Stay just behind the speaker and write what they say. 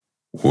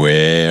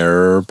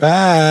We're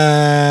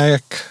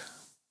back.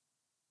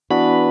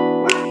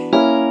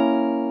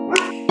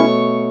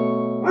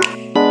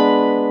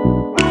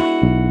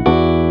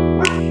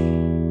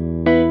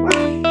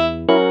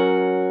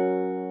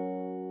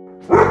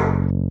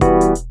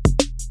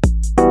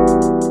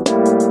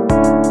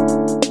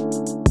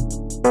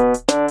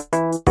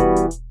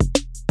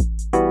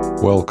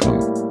 Welcome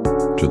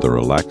to the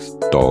Relaxed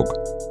Dog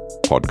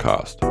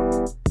Podcast,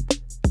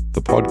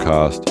 the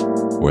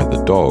podcast where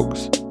the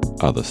dogs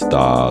are the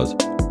stars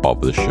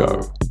of the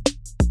show.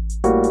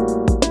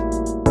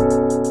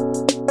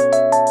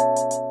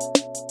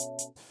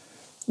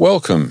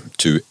 Welcome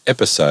to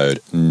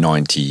episode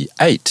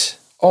 98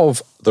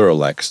 of the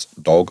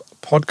Relaxed Dog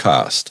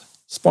Podcast,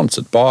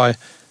 sponsored by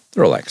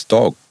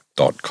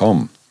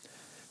therelaxeddog.com.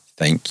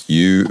 Thank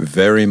you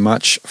very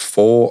much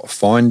for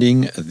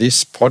finding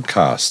this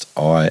podcast.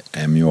 I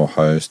am your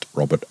host,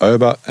 Robert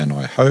Ober, and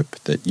I hope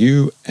that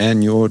you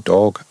and your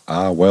dog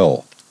are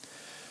well.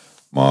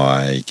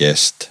 My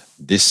guest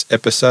this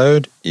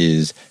episode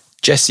is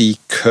Jesi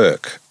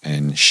Kirk,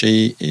 and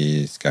she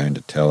is going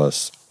to tell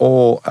us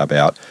all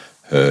about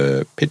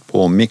her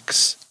Pitbull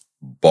mix,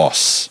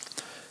 Boss.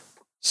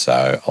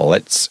 So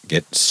let's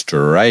get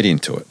straight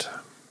into it.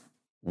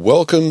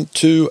 Welcome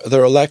to the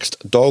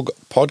Relaxed Dog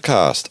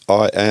Podcast.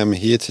 I am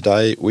here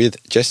today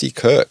with Jesi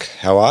Kirk.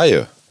 How are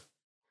you?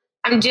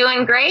 I'm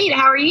doing great.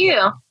 How are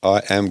you?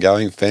 I am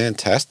going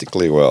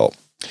fantastically well.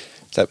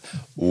 So,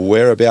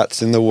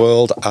 whereabouts in the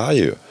world are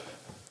you?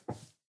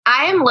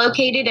 I am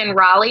located in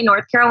Raleigh,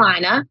 North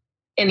Carolina,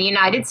 in the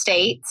United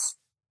States.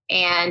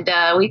 And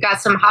we've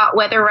got some hot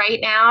weather right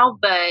now,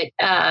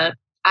 but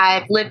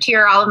I've lived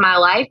here all of my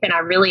life, and I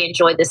really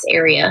enjoy this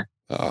area.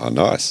 Oh,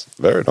 nice.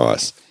 Very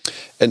nice.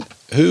 And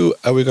who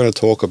are we going to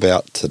talk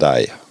about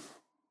today?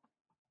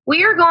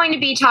 We are going to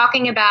be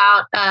talking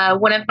about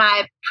one of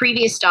my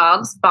previous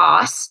dogs,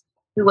 Boss,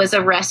 who was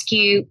a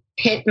rescue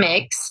pit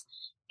mix.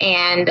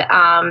 And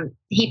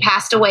he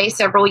passed away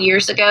several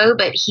years ago,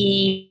 but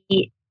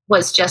he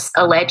was just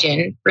a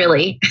legend,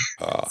 really,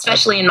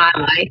 especially in my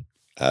life.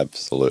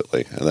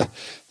 Absolutely. And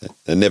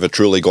they're never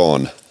truly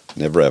gone.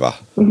 Never ever.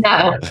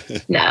 No.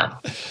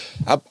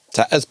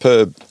 So as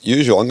per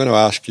usual, I'm going to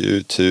ask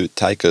you to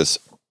take us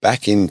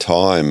back in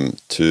time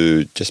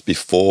to just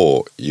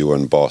before you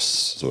and Boss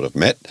sort of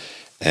met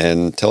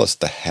and tell us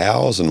the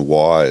hows and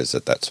whys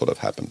that sort of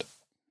happened.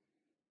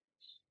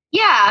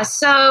 Yeah,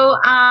 so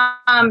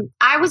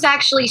I was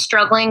actually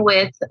struggling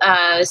with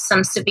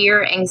some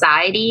severe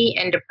anxiety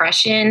and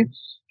depression,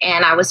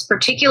 and I was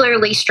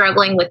particularly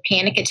struggling with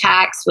panic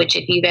attacks, which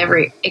if you've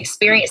ever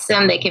experienced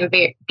them, they can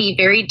be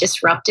very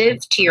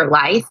disruptive to your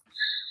life.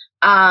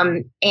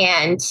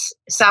 And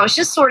so I was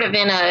just sort of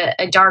in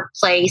a dark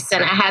place,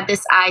 and I had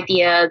this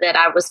idea that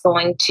I was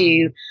going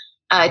to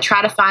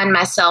try to find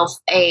myself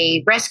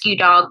a rescue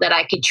dog that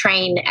I could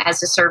train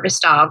as a service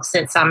dog,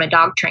 since I'm a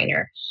dog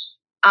trainer.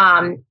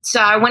 So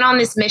I went on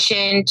this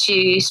mission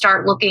to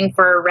start looking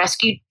for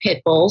rescued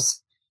pit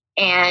bulls,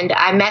 and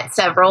I met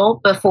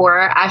several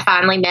before I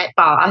finally met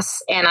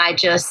Boss, and I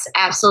just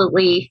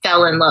absolutely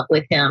fell in love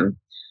with him.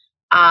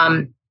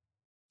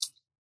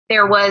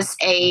 There was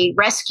a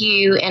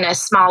rescue in a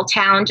small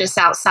town just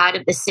outside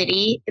of the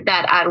city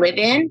that I live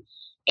in,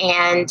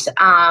 and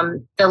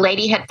the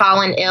lady had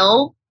fallen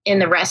ill in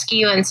the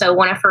rescue, and so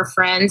one of her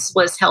friends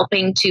was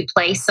helping to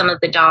place some of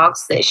the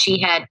dogs that she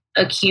had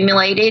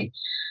accumulated.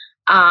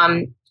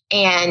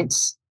 And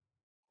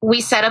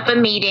we set up a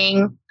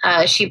meeting.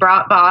 She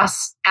brought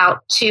Boss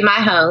out to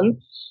my home,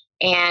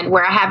 and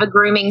where I have a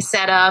grooming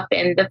set up.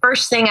 And the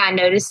first thing I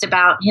noticed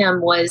about him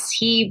was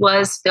he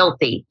was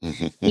filthy.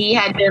 He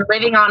had been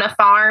living on a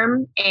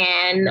farm,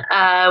 and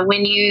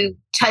when you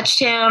touched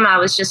him, I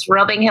was just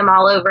rubbing him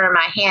all over, and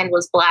my hand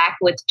was black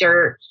with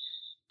dirt.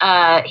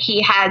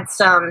 He had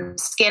some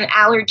skin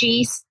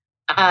allergies.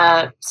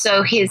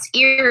 So his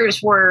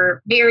ears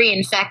were very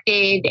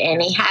infected,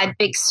 and he had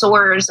big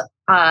sores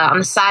on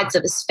the sides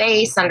of his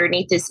face,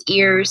 underneath his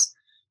ears.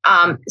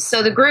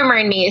 So the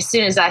groomer in me, as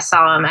soon as I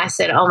saw him, I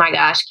said, "Oh my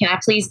gosh, can I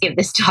please give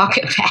this dog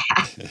a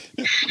bath?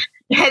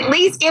 At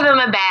least give him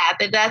a bath,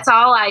 if that's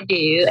all I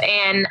do."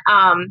 And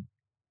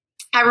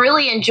I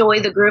really enjoy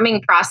the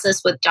grooming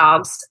process with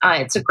dogs.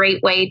 It's a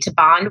great way to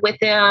bond with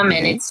them,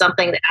 and it's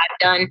something that I've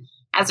done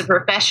as a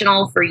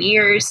professional for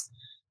years.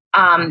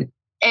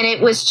 And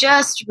it was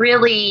just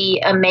really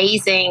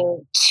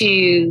amazing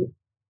to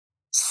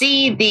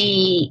see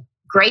the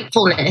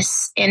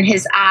gratefulness in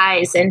his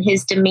eyes and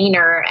his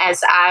demeanor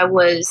as I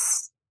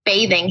was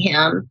bathing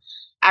him.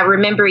 I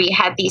remember he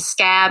had these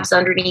scabs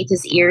underneath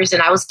his ears,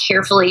 and I was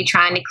carefully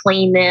trying to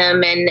clean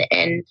them.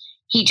 And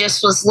he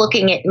just was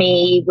looking at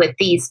me with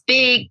these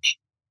big,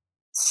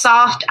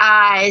 soft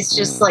eyes,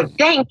 just like,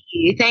 thank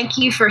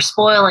you for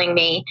spoiling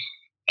me.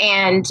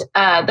 And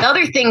the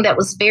other thing that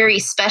was very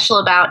special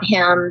about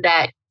him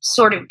that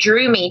sort of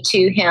drew me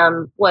to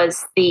him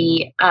was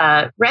the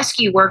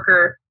rescue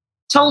worker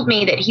told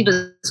me that he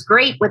was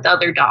great with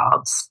other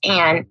dogs.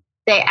 And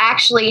they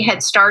actually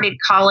had started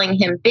calling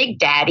him Big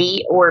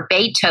Daddy or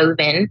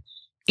Beethoven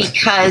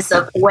because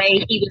of the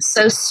way he was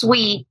so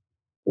sweet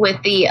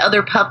with the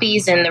other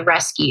puppies in the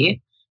rescue.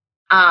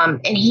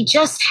 And he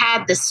just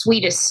had the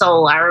sweetest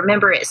soul. I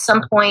remember at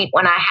some point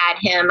when I had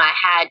him, I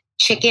had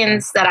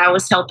chickens that I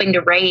was helping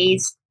to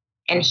raise,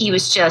 and he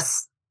was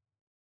just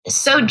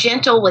so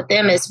gentle with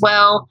them as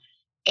well.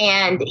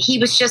 And he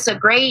was just a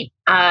great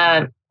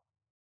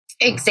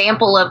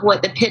example of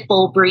what the pit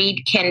bull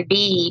breed can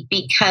be,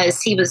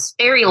 because he was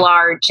very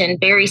large and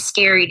very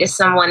scary to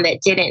someone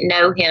that didn't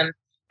know him,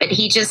 but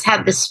he just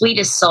had the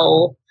sweetest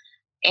soul.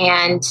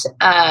 And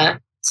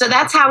so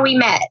that's how we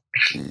met.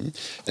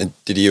 And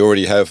did he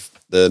already have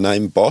the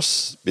name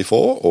Boss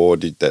before, or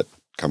did that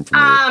come from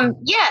there?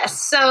 Yes.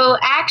 So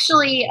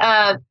actually,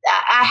 I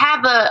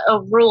have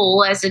a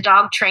rule as a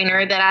dog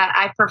trainer that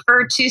I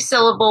prefer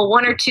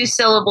one or two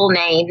syllable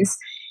names.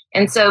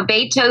 And so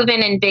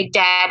Beethoven and Big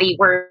Daddy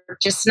were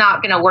just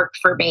not going to work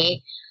for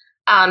me.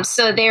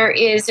 So there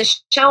is a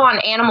show on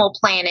Animal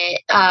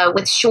Planet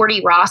with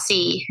Shorty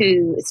Rossi,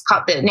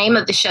 the name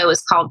of the show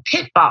is called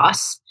Pit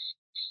Boss.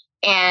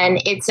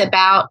 And it's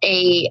about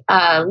a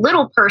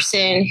little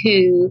person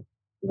who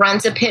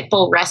runs a pit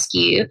bull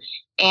rescue.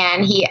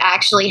 And he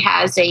actually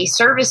has a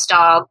service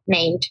dog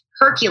named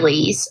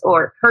Hercules,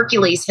 or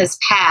Hercules has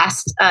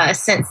passed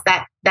since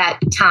that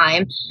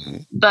time.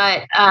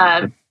 But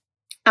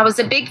I was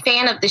a big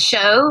fan of the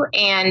show,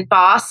 and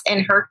Boss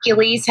and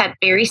Hercules had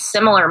very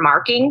similar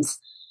markings.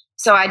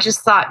 So I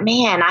just thought,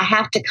 man, I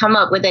have to come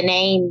up with a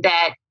name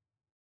that,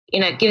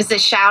 gives a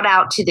shout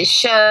out to the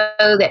show,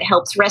 that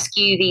helps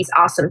rescue these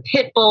awesome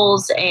pit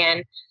bulls.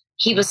 And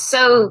he was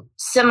so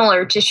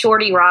similar to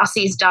Shorty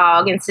Rossi's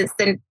dog. And since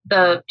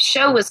the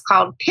show was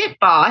called Pit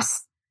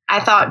Boss, I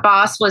thought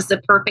Boss was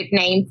the perfect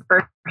name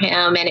for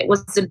him. And it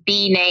was a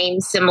B name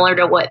similar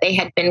to what they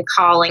had been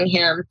calling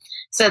him.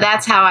 So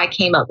that's how I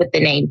came up with the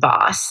name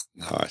Boss.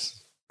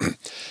 Nice.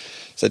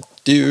 So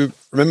do you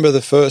remember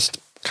the first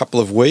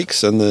couple of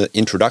weeks and the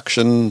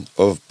introduction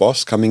of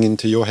Boss coming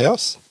into your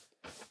house?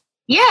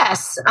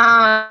 Yes.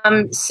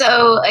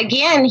 So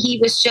again, he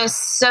was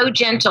just so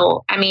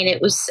gentle. I mean,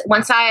 it was,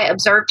 once I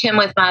observed him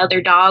with my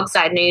other dogs,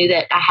 I knew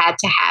that I had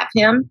to have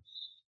him.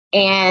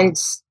 And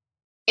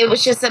it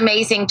was just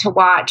amazing to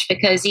watch,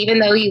 because even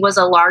though he was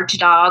a large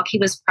dog, he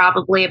was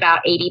probably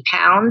about 80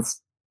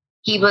 pounds.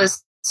 He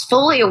was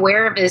fully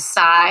aware of his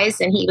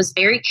size, and he was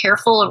very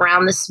careful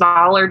around the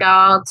smaller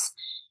dogs,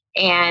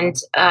 and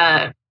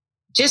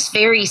just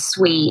very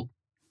sweet.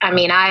 I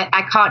mean,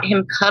 I caught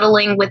him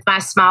cuddling with my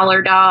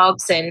smaller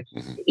dogs, and,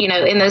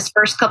 in those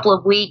first couple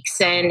of weeks.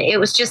 And it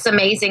was just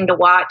amazing to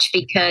watch,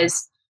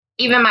 because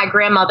even my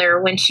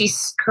grandmother, when she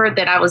heard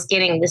that I was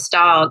getting this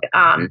dog,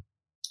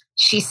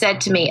 she said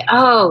to me,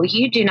 "Oh,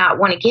 you do not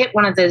want to get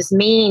one of those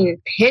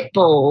mean pit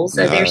bulls.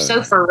 No. They're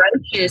so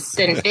ferocious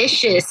and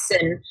vicious."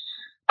 And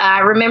I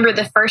remember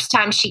the first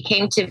time she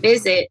came to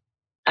visit,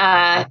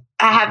 I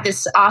have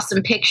this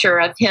awesome picture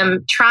of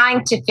him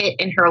trying to fit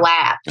in her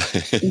lap.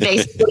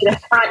 Basically, the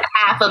front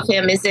half of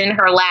him is in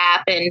her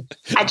lap. And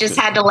I just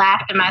had to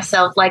laugh to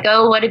myself, like,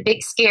 oh, what a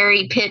big,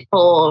 scary pit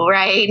bull,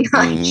 right?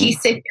 Like,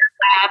 he's in your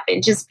lap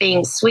and just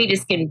being sweet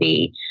as can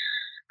be.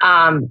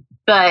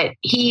 But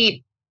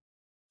he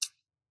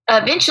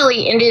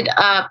eventually ended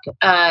up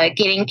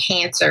getting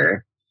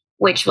cancer,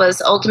 which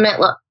was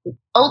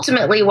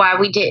ultimately why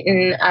we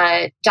didn't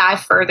dive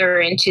further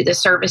into the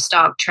service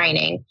dog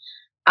training.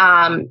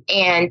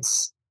 And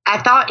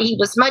I thought he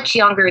was much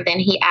younger than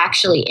he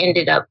actually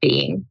ended up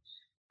being.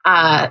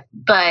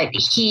 But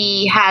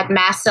he had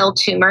mast cell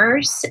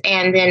tumors,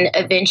 and then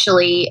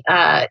eventually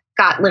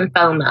got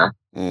lymphoma.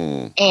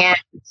 And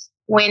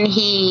when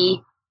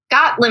he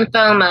got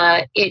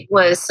lymphoma, it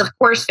was, of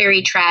course,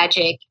 very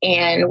tragic.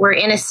 And we're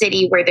in a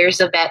city where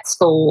there's a vet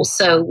school.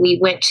 So we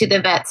went to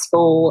the vet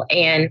school,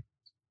 and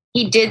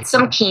he did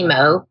some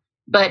chemo,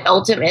 but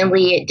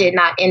ultimately it did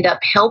not end up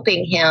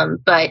helping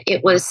him. But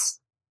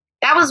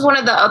that was one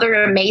of the other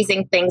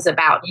amazing things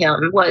about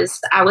him, was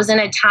I was in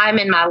a time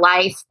in my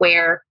life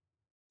where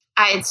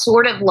I had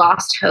sort of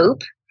lost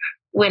hope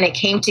when it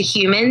came to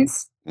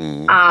humans.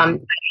 I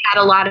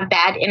had a lot of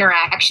bad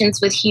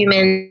interactions with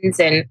humans,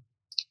 and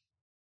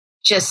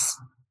just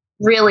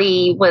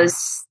really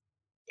was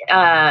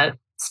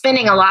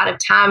spending a lot of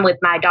time with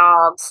my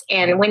dogs.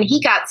 And when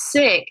he got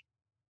sick,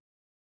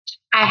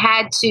 I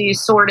had to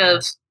sort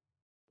of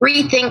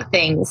rethink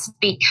things,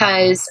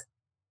 because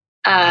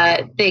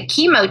the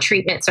chemo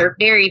treatments are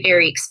very,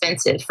 very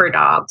expensive for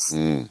dogs.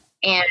 And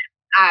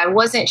I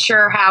wasn't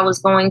sure how I was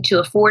going to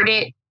afford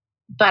it,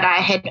 but I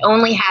had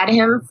only had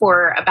him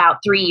for about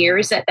 3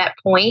 years at that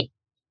point.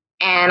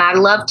 And I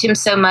loved him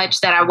so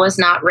much that I was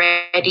not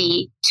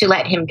ready to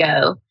let him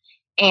go.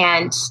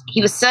 And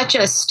he was such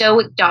a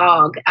stoic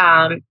dog.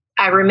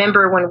 I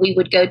remember when we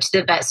would go to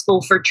the vet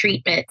school for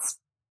treatments,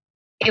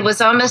 it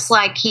was almost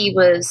like he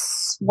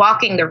was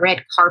walking the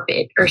red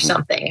carpet or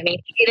something. I mean,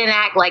 he didn't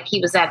act like he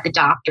was at the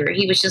doctor.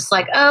 He was just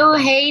like, "Oh,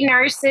 hey,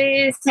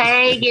 nurses.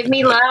 Hey, give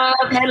me love.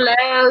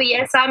 Hello.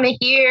 Yes, I'm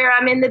here.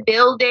 I'm in the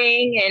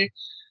building." And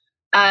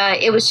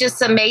it was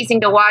just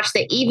amazing to watch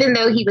that even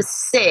though he was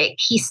sick,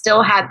 he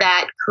still had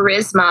that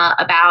charisma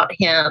about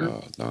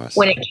him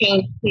when it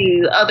came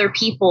to other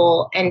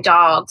people and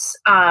dogs.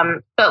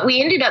 But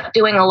we ended up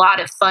doing a lot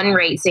of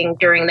fundraising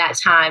during that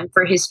time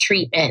for his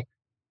treatment.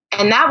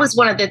 And that was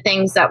one of the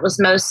things that was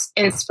most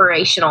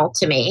inspirational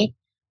to me.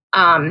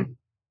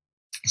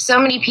 So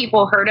many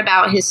people heard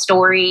about his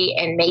story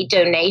and made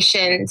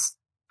donations.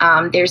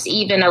 There's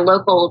even a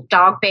local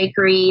dog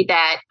bakery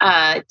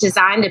that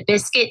designed a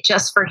biscuit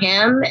just for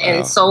him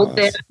and sold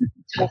them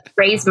to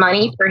raise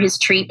money for his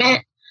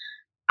treatment.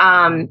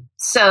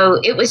 So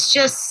it was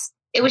just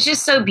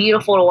so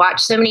beautiful to watch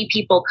so many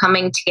people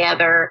coming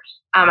together.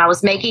 I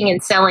was making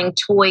and selling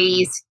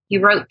toys. He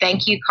wrote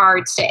thank you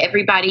cards to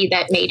everybody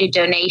that made a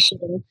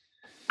donation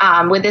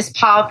with his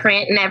paw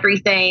print and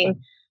everything.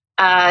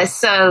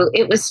 So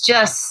it was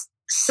just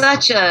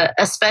such a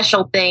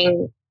special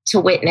thing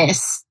to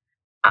witness.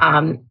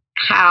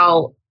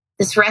 How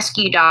this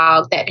rescue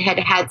dog that had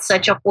had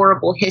such a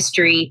horrible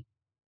history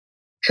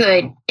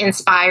could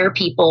inspire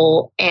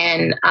people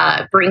and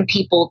bring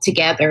people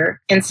together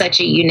in such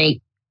a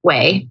unique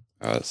way.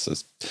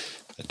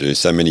 They do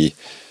so many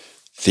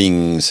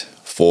things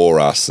for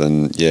us,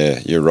 and yeah,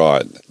 you're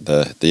right.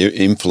 The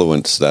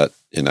influence that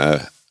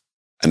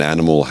an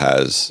animal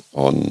has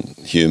on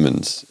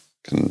humans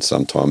can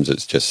sometimes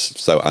it's just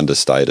so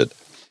understated.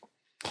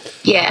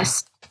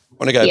 Yes. I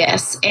want to go.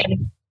 Yes,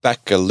 and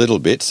back a little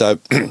bit. So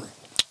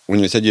when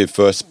you said you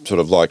first sort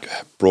of like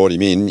brought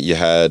him in, you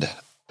had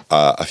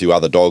a few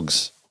other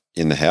dogs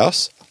in the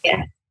house.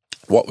 Yeah.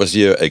 What was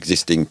your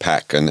existing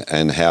pack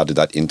and how did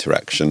that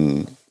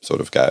interaction sort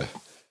of go?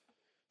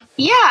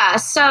 Yeah.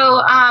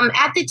 So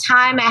at the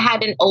time I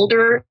had an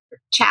older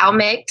chow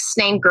mix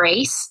named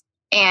Grace,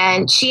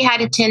 and she had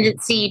a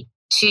tendency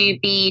to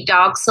be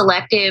dog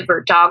selective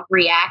or dog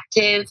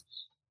reactive.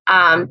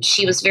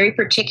 She was very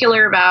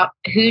particular about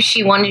who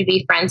she wanted to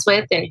be friends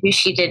with and who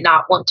she did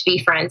not want to be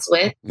friends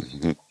with.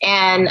 Mm-hmm.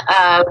 And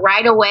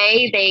right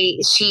away,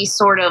 she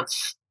sort of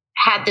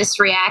had this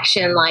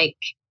reaction like,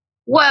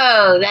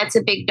 whoa, that's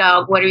a big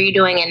dog. What are you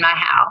doing in my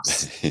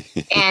house?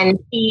 And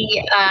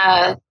he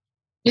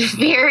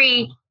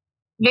very,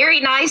 very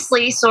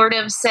nicely sort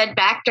of said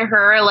back to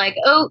her like,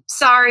 oh,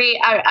 sorry,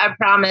 I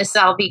promise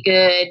I'll be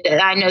good.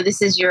 I know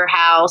this is your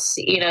house,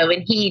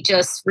 and he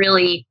just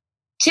really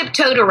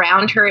tiptoed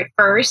around her at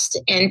first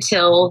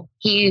until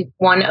he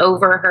won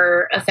over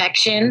her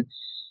affection.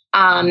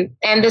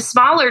 And the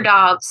smaller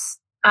dogs,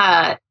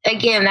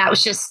 again, that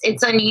was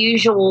it's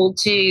unusual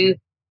to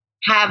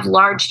have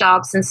large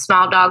dogs and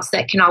small dogs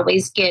that can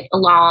always get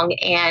along.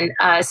 And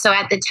so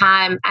at the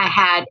time I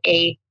had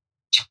a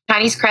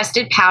Chinese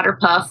crested powder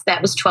puff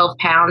that was 12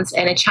 pounds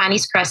and a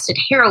Chinese crested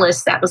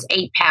hairless that was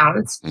 8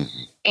 pounds.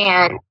 Mm-hmm.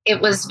 And it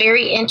was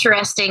very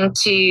interesting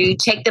to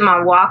take them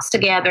on walks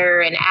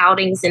together and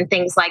outings and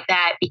things like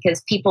that,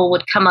 because people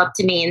would come up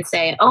to me and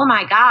say, oh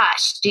my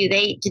gosh, do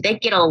they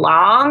get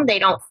along? They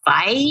don't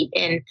fight.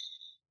 And,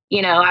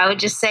 I would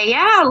just say,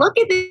 yeah, look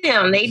at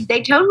them.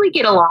 They totally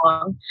get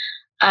along.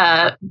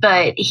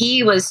 But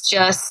he was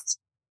just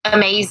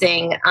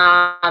amazing.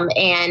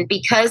 And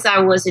because I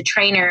was a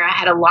trainer, I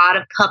had a lot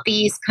of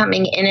puppies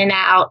coming in and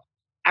out.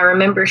 I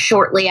remember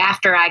shortly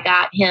after I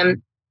got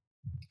him,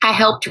 I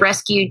helped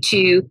rescue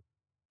two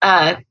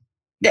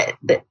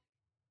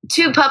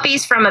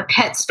puppies from a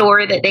pet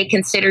store that they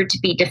considered to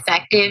be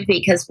defective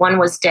because one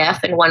was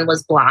deaf and one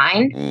was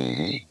blind.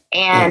 Mm-hmm.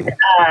 And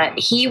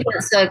he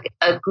was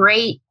a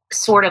great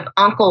sort of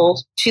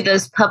uncle to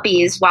those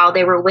puppies while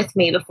they were with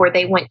me before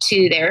they went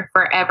to their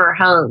forever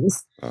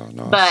homes. Oh,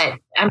 nice. But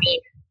I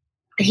mean,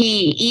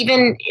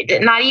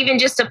 not even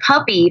just a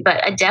puppy,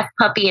 but a deaf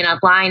puppy and a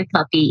blind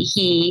puppy.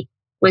 It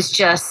was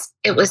just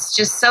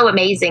so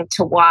amazing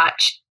to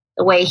watch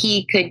the way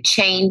he could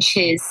change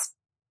his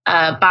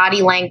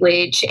body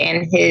language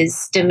and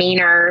his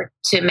demeanor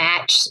to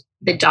match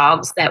the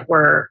dogs that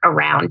were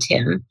around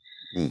him.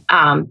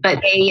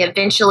 But they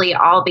eventually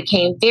all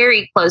became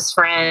very close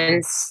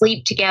friends,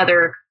 sleep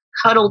together,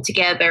 cuddle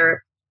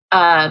together,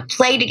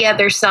 play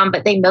together some,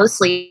 but they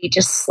mostly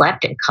just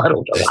slept and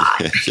cuddled a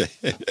lot.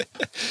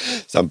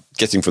 So I'm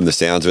guessing from the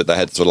sounds of it, they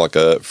had sort of like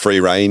a free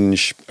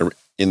range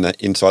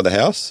inside the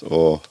house,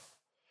 or?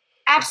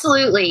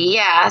 Absolutely,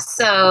 yeah.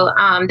 So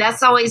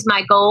that's always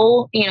my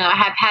goal. I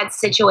have had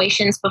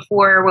situations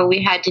before where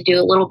we had to do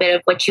a little bit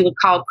of what you would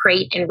call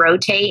crate and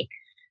rotate,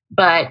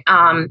 but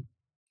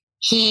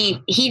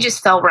he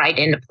just fell right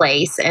into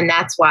place, and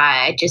that's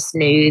why I just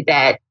knew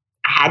that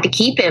I had to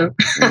keep him.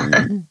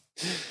 Mm-hmm.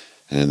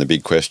 And the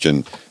big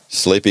question,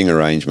 sleeping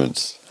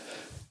arrangements.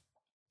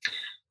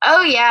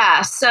 Oh,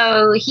 yeah.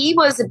 So he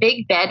was a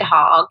big bed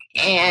hog,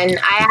 and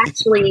I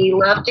actually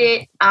loved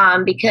it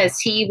because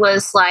he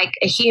was like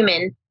a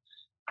human.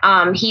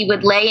 He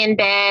would lay in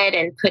bed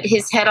and put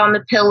his head on the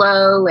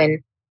pillow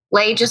and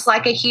lay just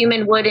like a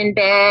human would in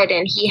bed,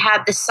 and he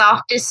had the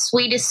softest,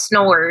 sweetest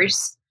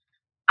snores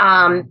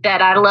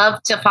that I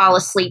love to fall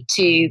asleep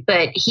to.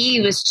 But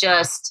he was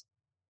just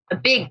a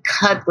big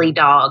cuddly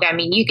dog. I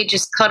mean, you could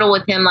just cuddle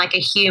with him like a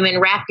human,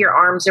 wrap your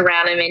arms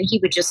around him, and he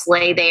would just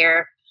lay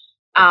there.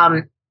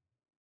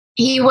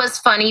 He was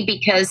funny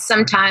because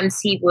sometimes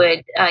he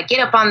would get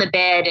up on the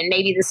bed and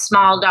maybe the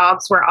small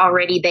dogs were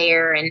already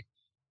there. And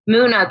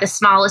Muna, the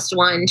smallest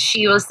one,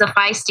 she was the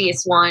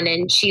feistiest one.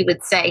 And she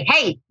would say,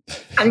 "Hey,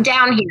 I'm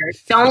down here.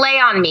 Don't lay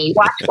on me.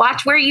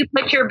 Watch where you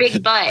put your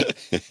big butt."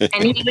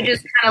 And he would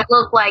just kind of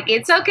look like,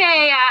 "It's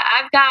okay.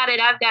 I've got it.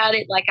 I've got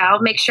it. Like,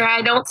 I'll make sure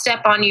I don't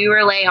step on you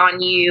or lay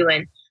on you."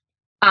 And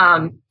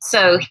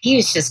so he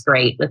was just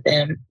great with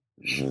them.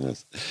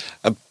 Yes.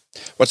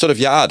 What sort of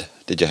yard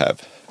did you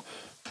have?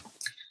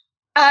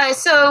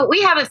 So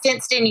we have a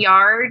fenced-in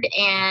yard,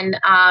 and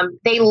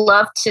they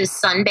love to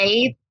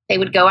sunbathe. They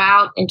would go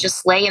out and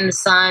just lay in the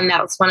sun.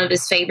 That was one of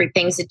his favorite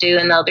things to do,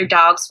 and the other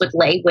dogs would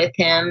lay with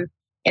him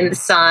in the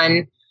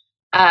sun.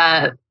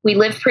 We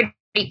lived pretty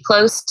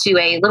close to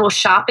a little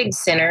shopping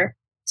center,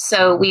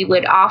 so we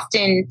would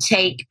often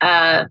take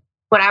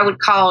what I would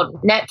call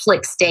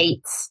Netflix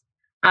dates.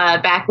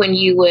 Back when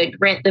you would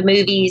rent the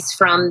movies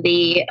from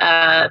the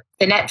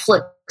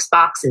Netflix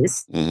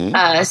boxes.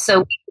 Mm-hmm. So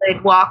we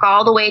would walk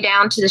all the way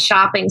down to the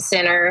shopping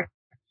center,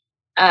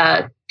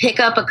 pick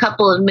up a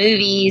couple of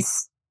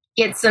movies,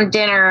 get some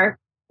dinner,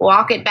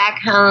 walk it back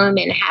home,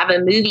 and have a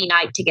movie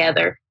night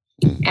together.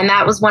 Mm-hmm. And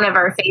that was one of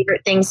our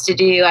favorite things to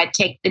do. I'd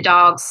take the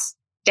dogs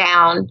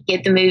down,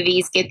 get the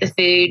movies, get the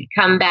food,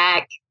 come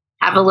back,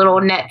 have a little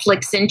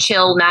Netflix and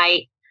chill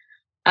night.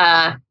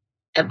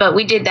 But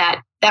we did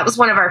that. That was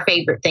one of our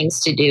favorite things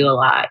to do a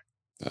lot.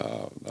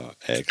 Oh, no,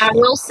 excellent. I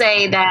will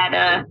say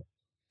that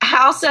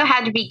I also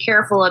had to be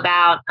careful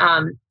about,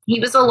 he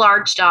was a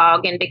large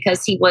dog, and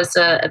because he was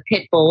a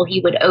pit bull, he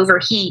would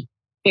overheat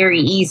very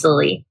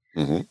easily.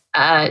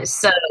 Mm-hmm.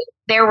 So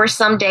there were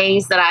some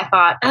days that I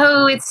thought,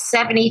 oh, it's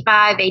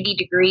 75, 80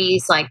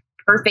 degrees, like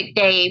perfect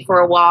day for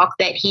a walk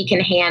that he can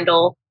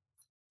handle.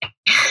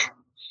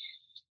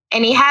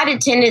 And he had a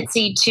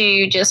tendency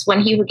to just, when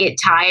he would get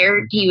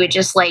tired, he would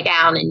just lay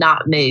down and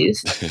not move.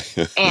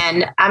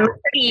 And I'm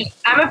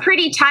a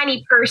pretty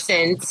tiny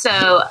person, so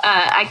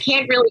I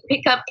can't really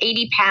pick up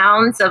 80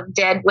 pounds of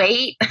dead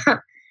weight.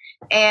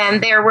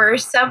 And there were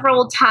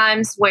several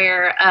times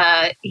where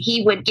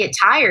he would get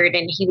tired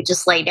and he would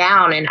just lay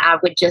down, and I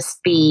would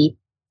just be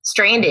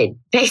stranded,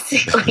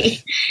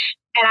 basically.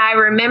 And I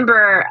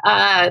remember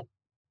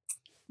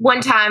one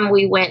time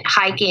we went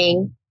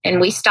hiking, and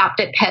we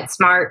stopped at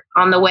PetSmart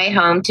on the way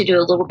home to do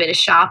a little bit of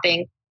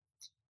shopping.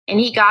 And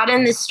he got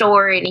in the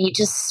store and he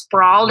just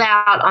sprawled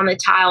out on the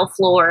tile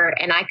floor,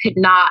 and I could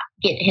not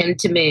get him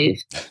to move.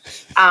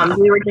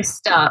 We were just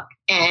stuck.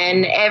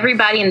 And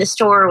everybody in the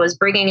store was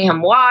bringing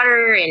him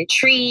water and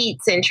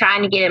treats and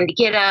trying to get him to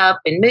get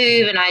up and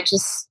move. And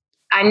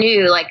I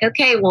knew, like,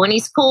 okay, well, when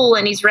he's cool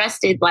and he's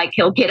rested, like,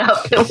 he'll get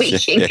up and we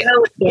can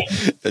go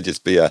again. It'd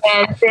just be a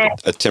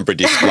temporary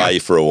display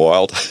for a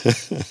while.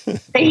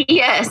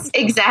 Yes,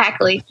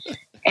 exactly.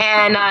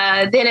 And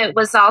then it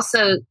was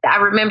also, I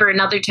remember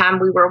another time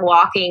we were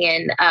walking,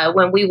 and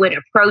when we would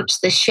approach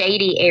the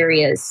shady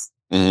areas,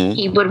 Mm-hmm.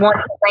 he would want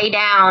to lay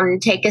down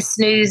and take a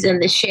snooze in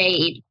the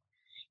shade.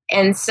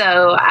 And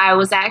so I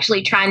was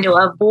actually trying to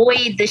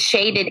avoid the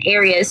shaded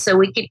areas so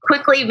we could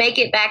quickly make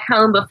it back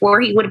home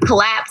before he would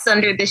collapse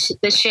under the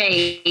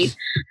shade.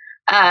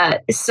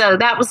 So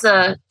that was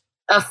a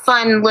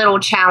fun little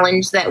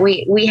challenge that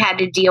we had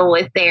to deal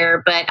with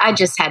there. But I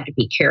just had to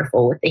be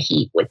careful with the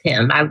heat with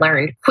him. I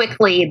learned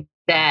quickly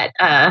that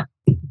I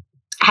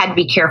had to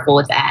be careful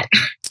with that.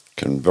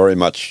 Can very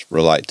much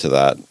relate to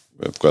that.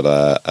 We've got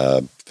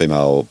a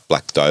female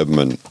black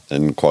Doberman,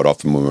 and quite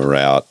often when we're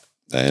out,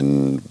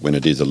 and when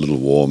it is a little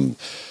warm,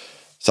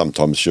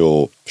 sometimes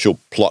she'll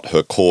plot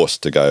her course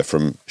to go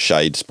from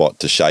shade spot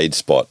to shade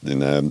spot.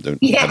 And have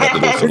that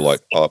little sort of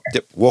like, oh,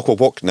 yep,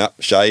 walk, no,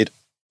 shade.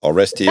 I'll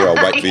rest here. I'll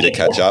wait for you to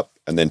catch up,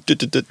 and then to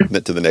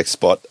the next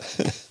spot.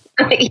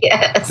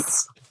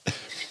 Yes,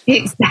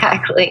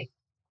 exactly.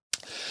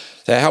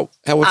 So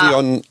how was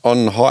he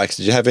on hikes?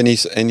 Did you have any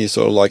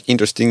sort of like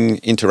interesting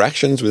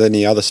interactions with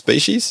any other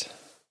species?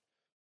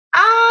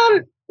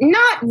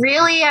 Not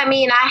really. I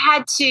mean, I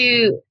had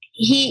to.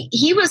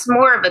 He was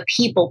more of a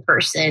people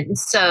person,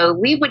 so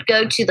we would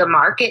go to the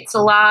markets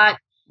a lot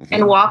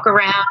and walk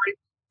around.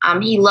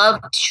 He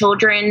loved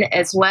children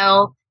as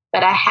well,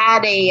 but I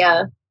had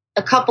a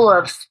couple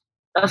of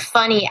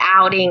funny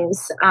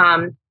outings.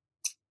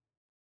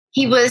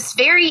 He was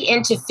very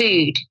into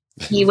food.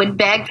 He would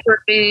beg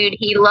for food.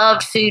 He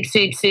loved food.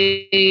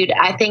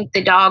 I think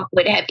the dog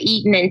would have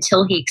eaten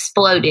until he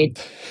exploded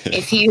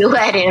if you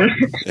let him.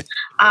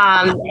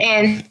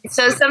 And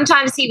so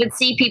sometimes he would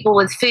see people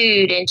with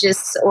food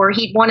or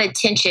he'd want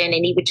attention,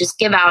 and he would just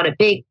give out a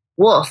big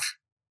woof.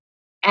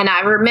 And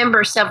I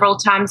remember several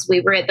times we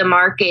were at the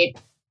market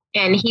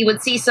and he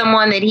would see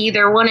someone that he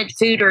either wanted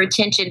food or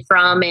attention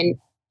from, and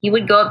he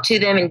would go up to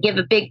them and give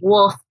a big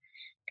woof.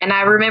 And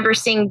I remember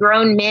seeing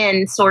grown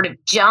men sort of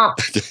jump,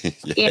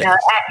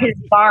 at his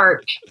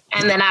bark.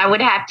 And then I would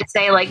have to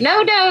say, like,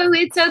 no,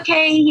 it's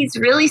okay. He's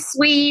really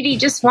sweet. He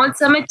just wants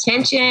some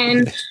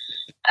attention.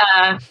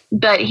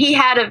 but he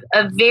had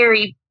a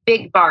very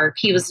big bark.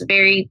 He was a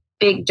very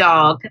big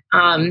dog.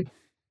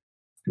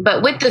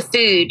 But with the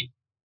food,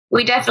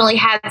 we definitely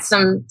had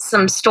some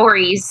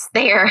stories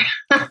there.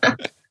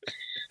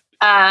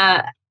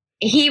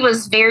 He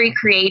was very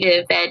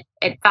creative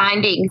at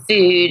finding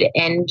food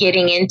and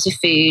getting into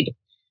food.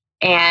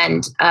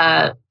 And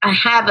I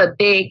have a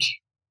big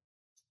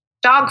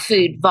dog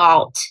food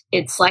vault.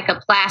 It's like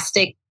a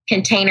plastic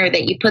container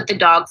that you put the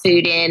dog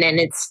food in, and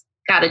it's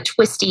got a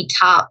twisty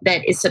top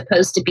that is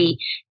supposed to be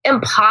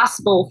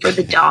impossible for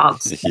the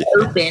dogs to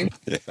open.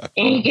 Yeah.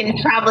 And you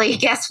can probably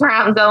guess where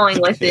I'm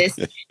going with this.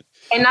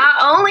 And not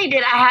only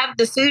did I have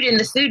the food in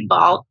the food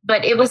vault,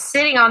 but it was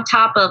sitting on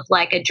top of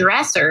like a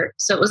dresser.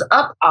 So it was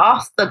up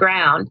off the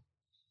ground.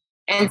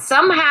 And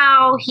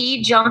somehow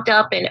he jumped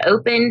up and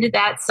opened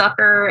that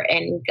sucker,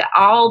 and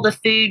all the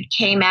food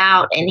came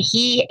out, and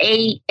he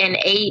ate and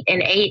ate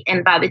and ate.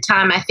 And by the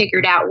time I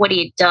figured out what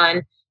he had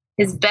done,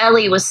 his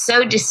belly was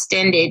so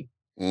distended.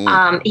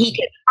 He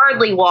could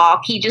hardly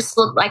walk. He just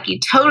looked like he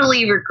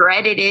totally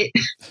regretted it.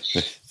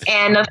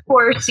 And of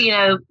course,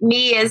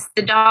 me as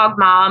the dog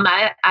mom,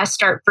 I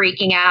start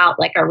freaking out.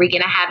 Like, are we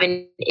going to have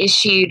an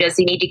issue? Does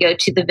he need to go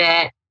to the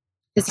vet?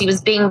 Because he was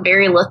being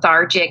very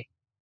lethargic.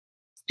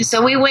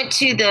 So we went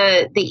to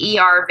the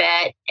ER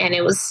vet, and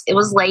it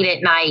was late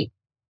at night.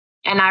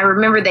 And I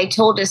remember they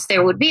told us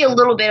there would be a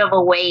little bit of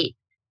a wait.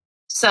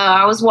 So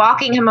I was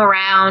walking him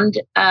around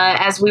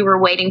as we were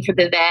waiting for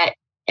the vet.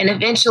 And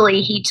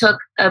eventually he took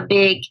a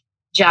big,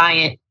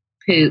 giant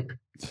poop.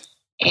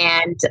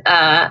 And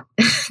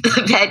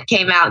the vet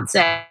came out and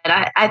said,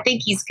 I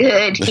think he's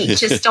good. He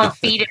just don't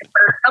feed him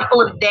for a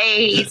couple of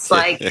days.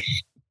 Like,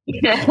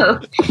 he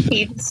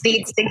just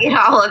needs to get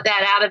all of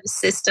that out of his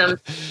system.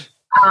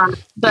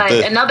 But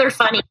another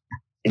funny,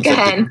 go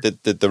ahead.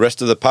 Did the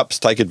rest of the pups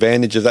take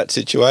advantage of that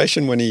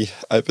situation when he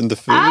opened the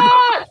food?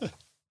 I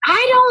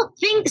don't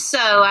think so.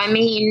 I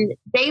mean,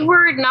 they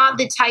were not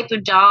the type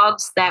of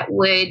dogs that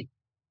would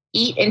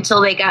eat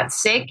until they got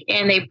sick,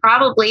 and they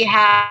probably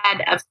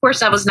had, of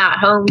course I was not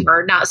home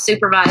or not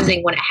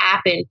supervising when it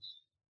happened.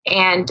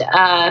 And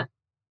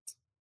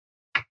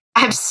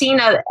I've seen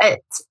at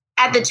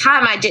the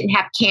time I didn't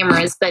have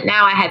cameras, but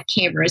now I have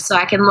cameras, so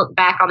I can look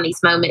back on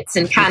these moments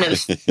and kind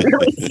of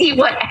really see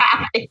what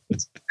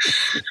happened.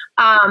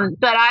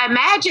 But I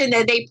imagine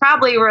that they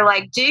probably were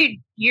like, dude,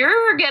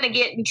 you're going to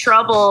get in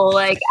trouble.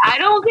 Like, I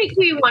don't think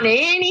we want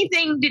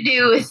anything to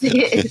do with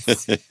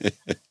this.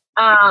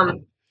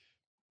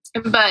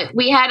 But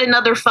we had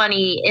another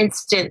funny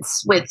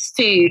instance with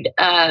food.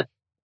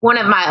 One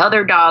of my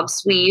other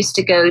dogs, we used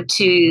to go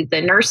to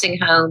the nursing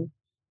home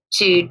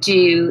to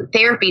do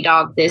therapy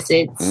dog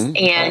visits.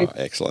 And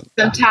excellent.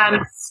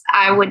 Sometimes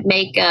I would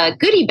make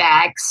goodie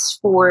bags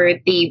for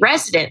the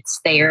residents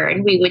there,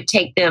 and we would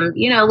take them,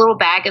 a little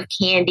bag of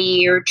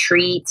candy or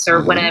treats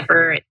or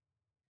whatever.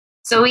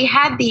 So we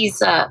had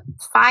these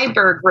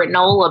fiber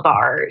granola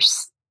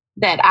bars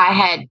that I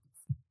had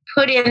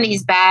put in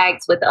these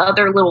bags with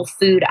other little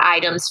food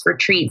items for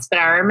treats. But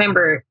I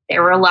remember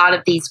there were a lot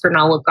of these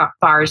granola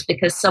bars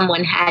because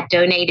someone had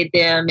donated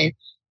them and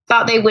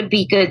thought they would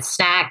be good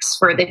snacks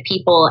for the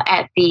people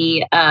at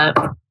the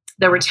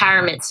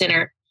retirement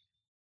center.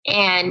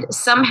 And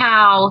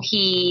somehow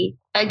he,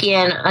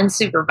 again,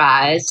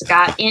 unsupervised,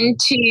 got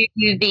into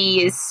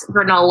these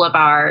granola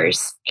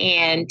bars,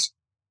 and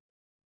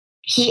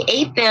he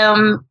ate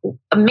them,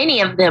 many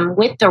of them,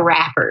 with the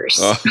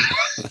wrappers.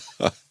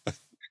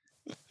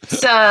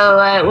 So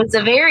it was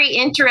a very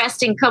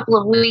interesting couple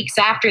of weeks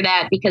after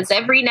that, because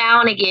every now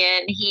and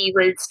again he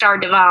would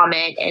start to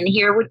vomit, and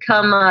here would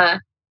come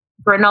a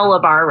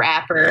granola bar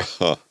wrapper.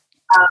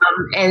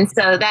 And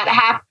so that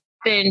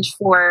happened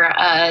for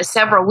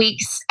several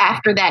weeks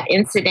after that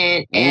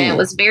incident, and it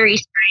was very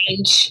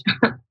strange.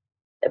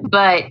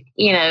 But,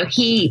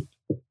 he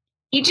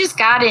just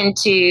got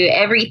into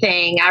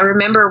everything. I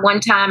remember one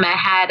time I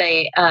had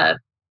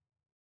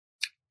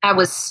I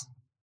was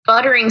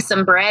buttering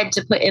some bread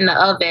to put in the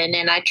oven,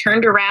 and I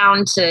turned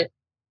around to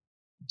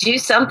do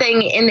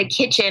something in the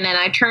kitchen, and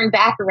I turned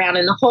back around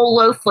and the whole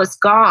loaf was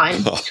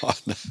gone.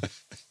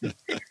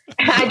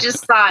 And I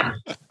just thought,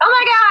 oh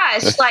my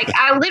gosh, like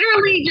I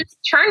literally just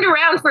turned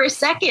around for a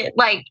second.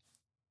 Like,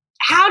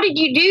 how did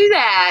you do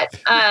that?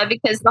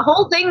 Because the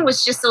whole thing it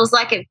was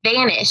like it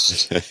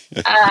vanished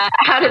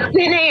out of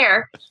thin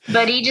air.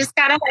 But he just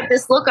kind of had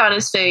this look on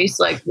his face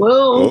like,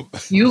 whoa,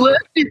 you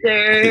left it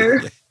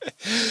there.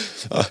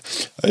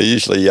 I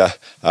usually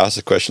ask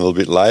the question a little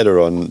bit later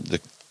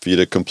for you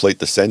to complete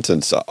the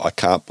sentence. I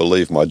can't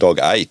believe my dog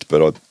ate,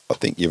 but I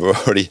think you've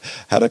already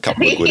had a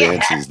couple of good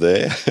answers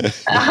there.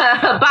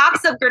 A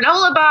box of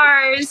granola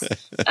bars,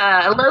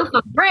 a loaf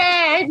of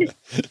bread,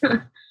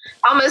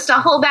 almost a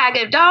whole bag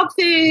of dog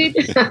food.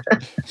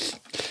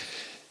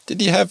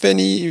 Did you have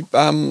any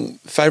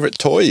favorite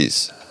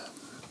toys?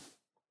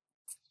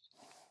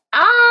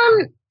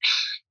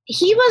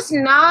 He was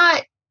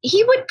not.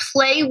 He would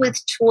play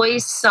with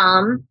toys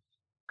some,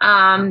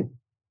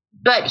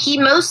 but he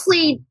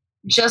mostly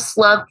just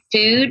loved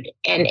food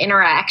and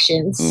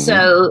interactions.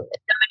 So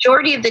the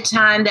majority of the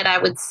time that I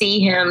would see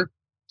him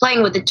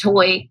playing with a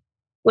toy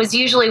was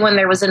usually when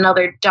there was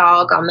another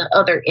dog on the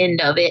other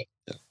end of it.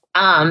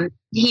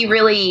 He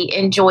really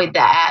enjoyed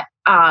that.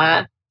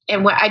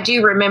 And what I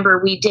do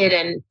remember, we did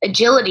an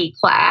agility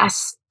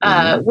class,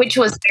 which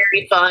was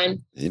very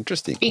fun.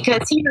 Interesting.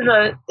 Because he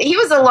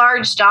was a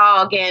large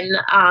dog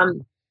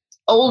and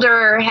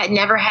older, had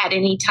never had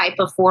any type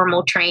of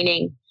formal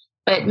training.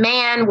 But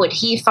man, would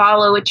he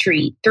follow a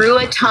treat through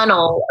a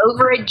tunnel,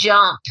 over a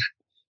jump,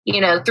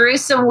 through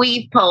some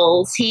weave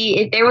poles.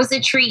 If there was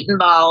a treat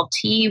involved,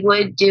 he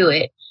would do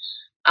it.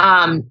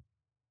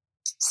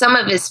 Some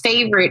of his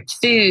favorite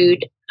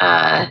food,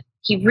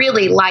 he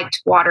really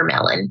liked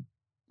watermelon.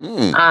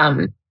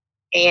 And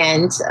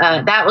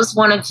that was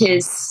one of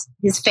his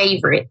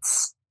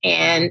favorites.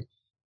 And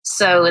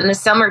so in the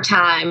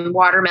summertime,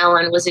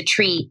 watermelon was a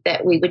treat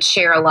that we would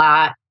share a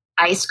lot.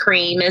 Ice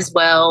cream as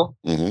well.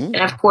 And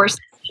of course,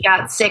 he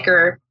got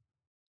sicker,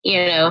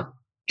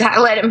 I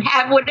let him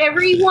have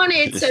whatever he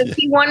wanted. So if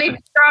he wanted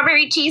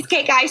strawberry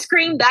cheesecake ice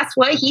cream, that's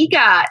what he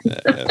got.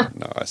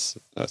 Nice.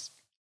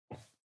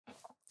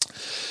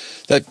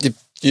 That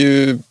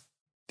you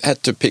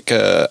had to pick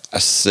a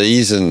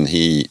season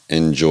he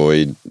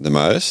enjoyed the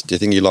most. Do you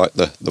think he liked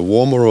the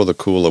warmer or the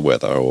cooler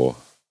weather, or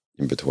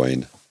in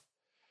between?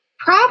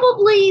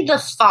 Probably the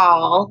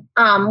fall.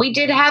 We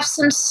did have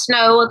some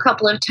snow a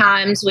couple of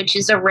times, which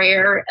is a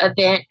rare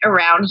event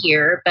around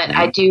here. But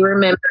I do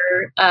remember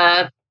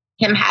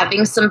him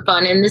having some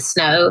fun in the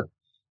snow.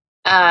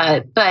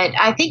 But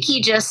I think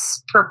he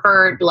just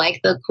preferred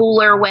like the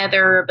cooler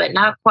weather, but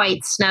not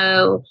quite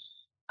snow.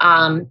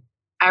 I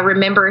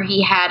remember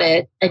he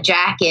had a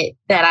jacket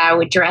that I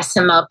would dress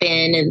him up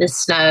in the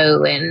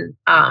snow. And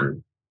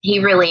he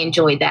really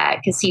enjoyed that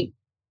because he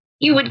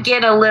would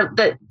get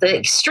the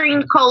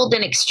extreme cold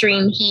and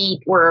extreme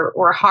heat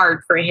were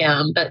hard for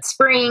him. But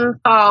spring,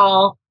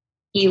 fall,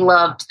 he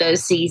loved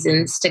those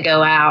seasons to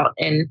go out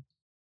and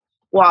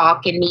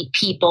walk and meet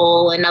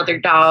people and other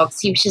dogs.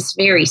 He was just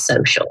very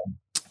social.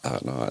 Oh,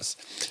 nice.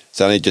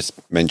 So you just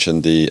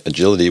mentioned the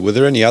agility. Were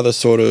there any other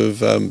sort of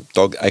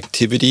dog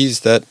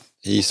activities that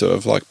he sort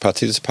of like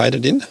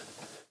participated in?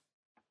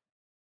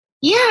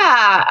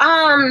 Yeah.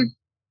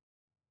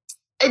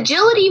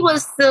 Agility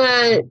was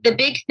the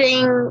big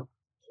thing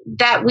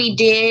that we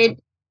did.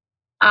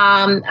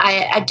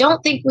 I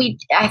don't think he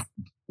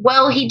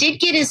did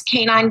get his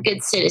canine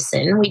good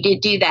citizen. We did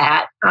do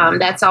that.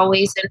 That's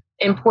always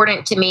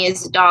important to me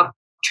as a dog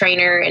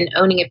trainer and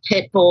owning a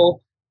pit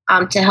bull,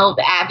 to help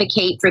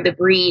advocate for the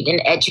breed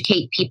and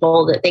educate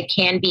people that they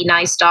can be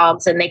nice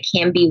dogs and they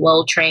can be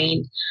well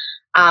trained.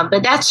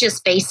 But that's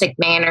just basic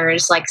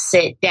manners like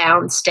sit,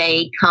 down,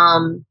 stay,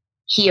 come,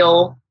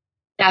 heel,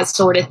 that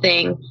sort of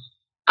thing.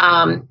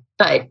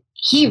 But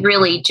he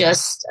really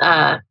just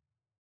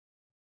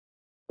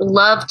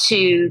loved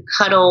to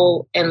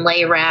cuddle and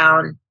lay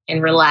around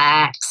and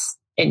relax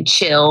and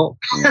chill.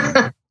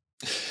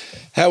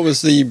 How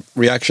was the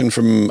reaction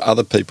from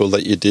other people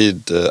that you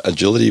did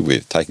agility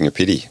with, taking a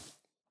pity?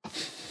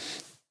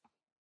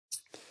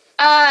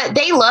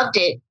 They loved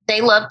it.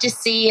 They loved to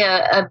see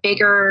a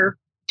bigger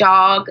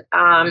dog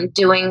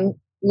doing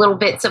little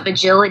bits of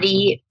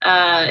agility.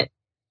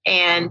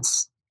 And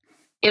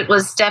it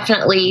was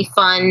definitely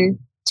fun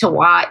to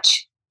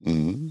watch.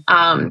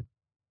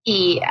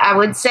 I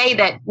would say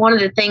that one of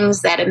the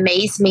things that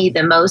amazed me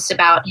the most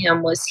about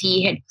him was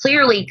he had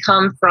clearly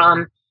come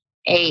from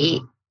a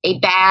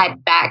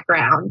bad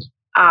background.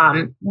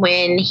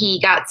 When he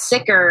got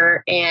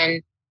sicker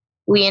and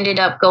we ended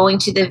up going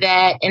to the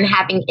vet and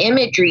having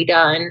imagery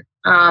done,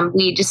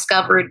 we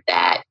discovered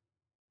that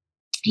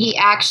he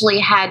actually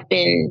had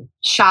been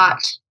shot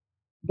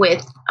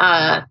with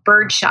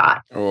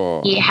birdshot.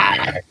 Oh.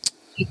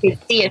 You could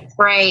see a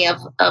spray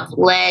of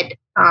lead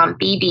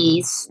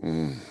BBs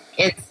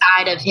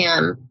inside of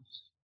him.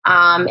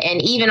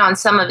 And even on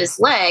some of his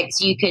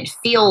legs, you could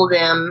feel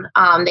them.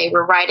 They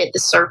were right at the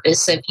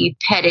surface. If you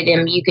petted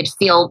him, you could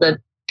feel the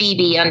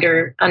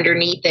BB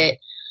underneath it.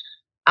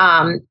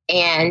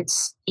 And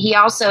he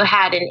also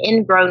had an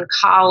ingrown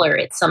collar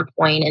at some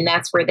point, and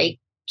that's where they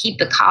keep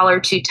the collar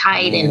too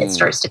tight and it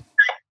starts to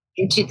cut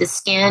into the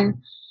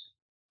skin.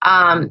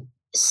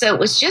 So it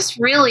was just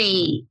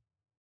really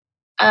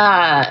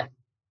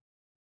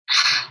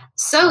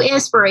so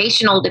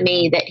inspirational to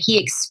me that he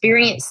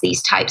experienced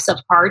these types of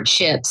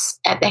hardships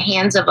at the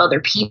hands of other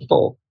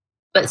people,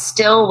 but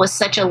still was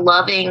such a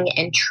loving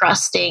and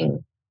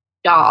trusting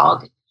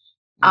dog.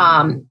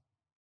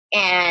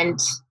 And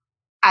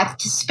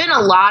I've spent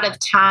a lot of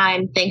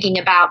time thinking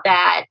about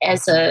that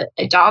as a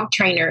dog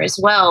trainer as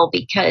well,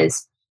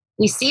 because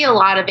we see a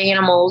lot of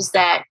animals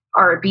that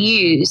are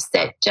abused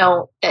that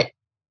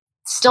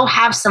still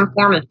have some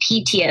form of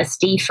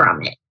PTSD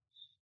from it.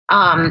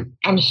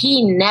 And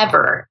he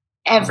never,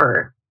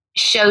 ever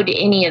showed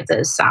any of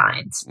those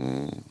signs.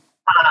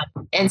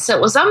 And so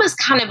it was almost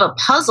kind of a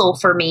puzzle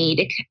for me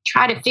to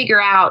try to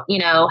figure out,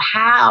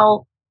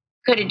 how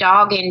could a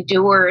dog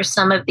endure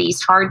some of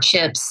these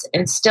hardships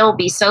and still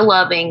be so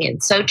loving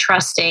and so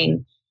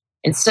trusting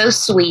and so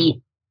sweet.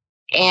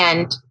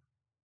 And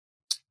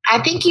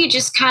I think you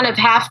just kind of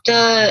have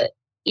to,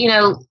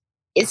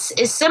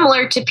 it's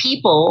similar to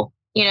people.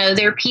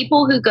 There are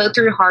people who go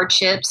through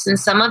hardships and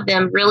some of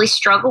them really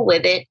struggle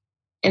with it.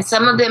 And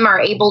some of them are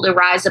able to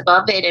rise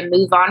above it and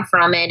move on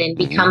from it and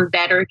become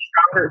better,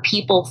 stronger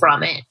people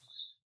from it.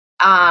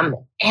 And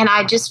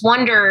I just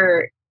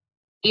wonder,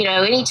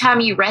 anytime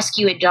you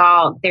rescue a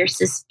dog, there's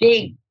this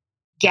big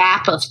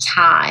gap of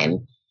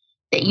time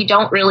that you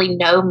don't really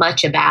know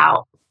much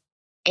about.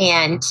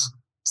 And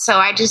so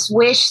I just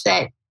wish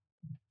that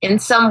in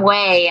some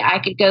way I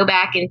could go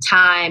back in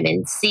time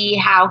and see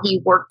how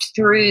he worked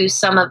through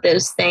some of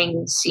those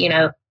things.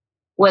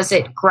 Was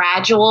it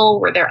gradual?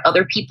 Were there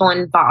other people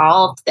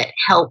involved that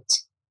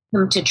helped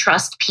him to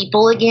trust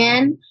people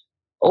again?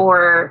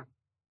 Or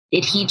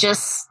did he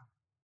just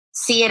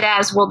see it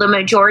as, well, the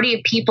majority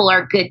of people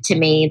are good to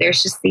me.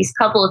 There's just these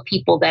couple of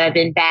people that have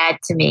been bad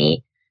to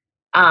me.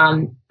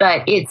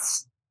 But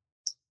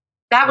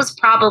that was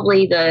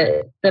probably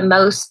the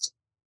most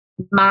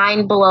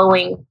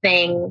mind-blowing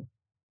thing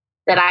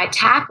that I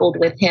tackled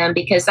with him,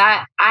 because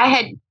I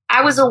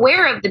was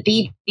aware of the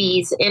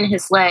BBs in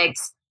his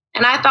legs,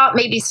 and I thought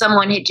maybe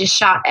someone had just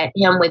shot at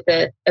him with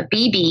a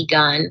BB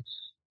gun.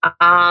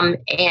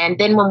 And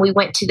then when we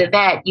went to the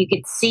vet, you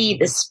could see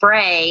the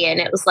spray, and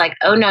it was like,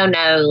 oh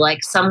no,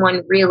 like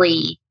someone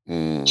really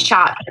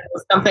shot him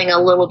with something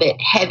a little bit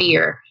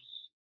heavier.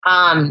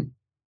 And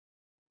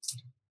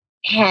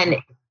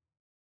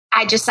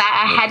I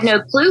had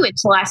no clue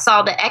until I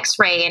saw the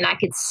x-ray, and I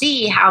could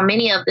see how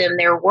many of them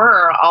there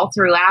were all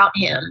throughout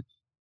him.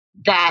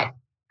 That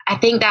I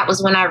think that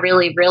was when I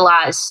really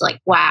realized, like,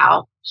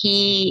 wow,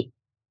 he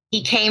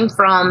came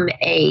from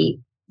a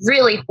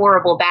really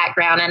horrible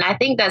background. And I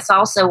think that's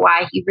also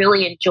why he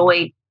really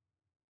enjoyed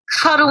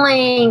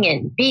cuddling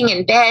and being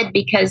in bed,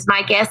 because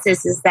my guess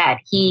is that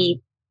he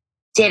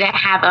didn't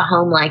have a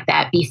home like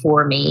that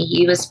before me.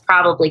 He was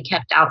probably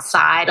kept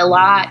outside a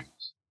lot.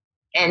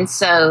 And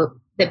so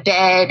the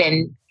bed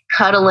and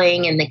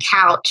cuddling and the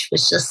couch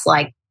was just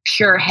like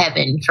pure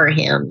heaven for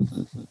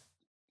him.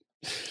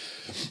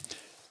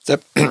 So,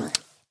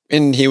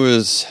 when he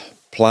was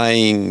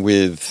playing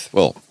with,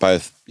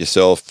 both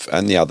yourself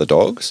and the other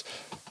dogs,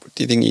 what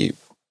do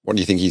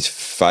you think his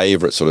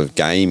favourite sort of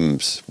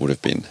games would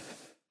have been?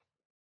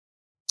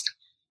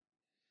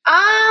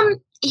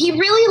 He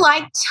really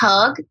liked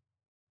tug,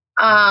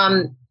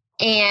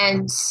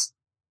 and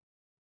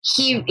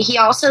he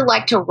also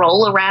liked to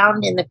roll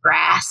around in the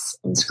grass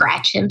and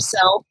scratch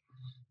himself.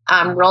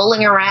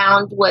 Rolling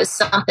around was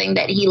something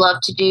that he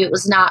loved to do. It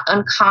was not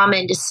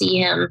uncommon to see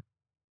him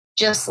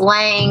just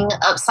laying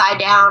upside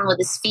down with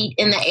his feet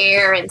in the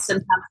air, and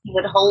sometimes he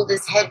would hold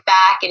his head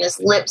back and his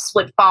lips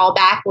would fall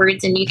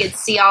backwards and you could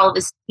see all of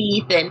his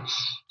teeth. And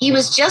he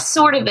was just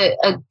sort of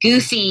a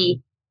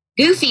goofy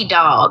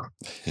dog.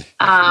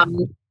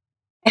 And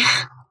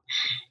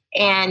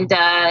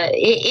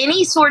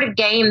any sort of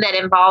game that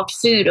involved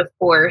food, of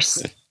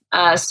course,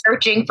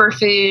 searching for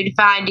food,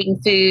 finding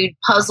food,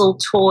 puzzle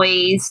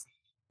toys.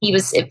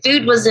 If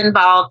food was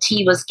involved,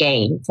 he was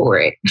game for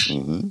it.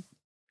 Mm-hmm.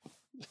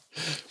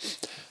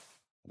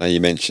 Now,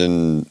 you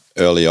mentioned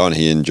early on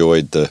he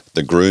enjoyed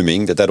the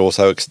grooming. Did that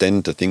also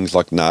extend to things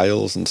like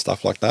nails and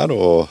stuff like that,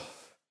 or?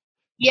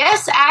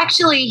 Yes,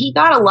 actually, he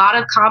got a lot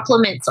of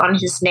compliments on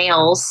his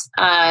nails.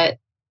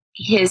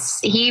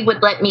 He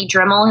would let me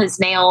Dremel his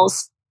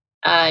nails,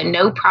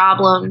 no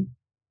problem,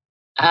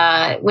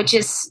 which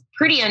is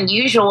pretty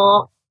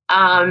unusual.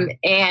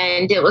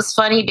 And it was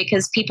funny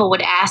because people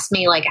would ask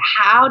me, like,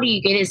 how do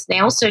you get his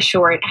nails so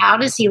short? How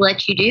does he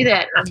let you do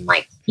that? And I'm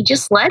like, he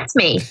just lets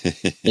me.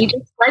 He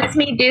just lets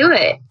me do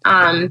it.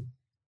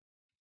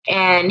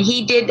 And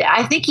he did.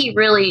 I think he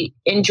really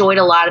enjoyed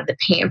a lot of the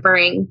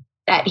pampering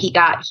that he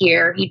got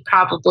here. He'd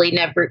probably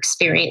never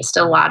experienced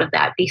a lot of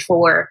that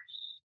before.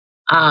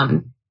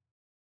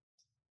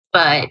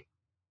 But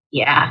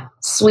yeah,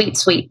 sweet,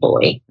 sweet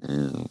boy.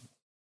 Mm.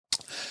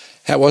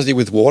 How was he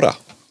with water?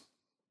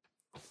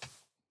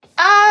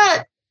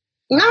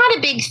 Not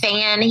a big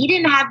fan. He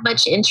didn't have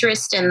much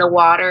interest in the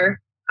water.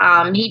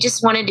 He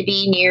just wanted to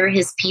be near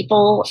his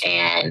people.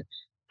 And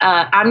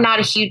I'm not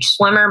a huge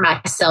swimmer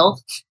myself,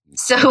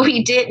 so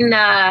he didn't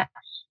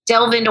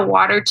delve into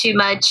water too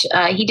much.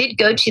 He did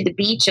go to the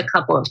beach a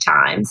couple of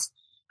times.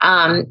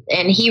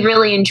 And he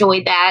really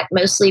enjoyed that,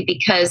 mostly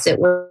because it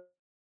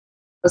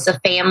was a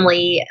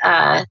family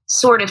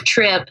sort of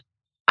trip.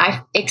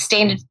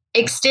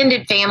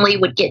 Extended family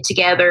would get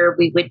together.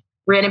 We would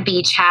rent a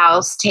beach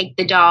house, take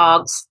the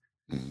dogs.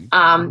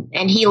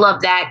 And he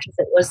loved that because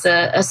it was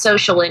a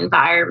social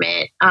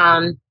environment.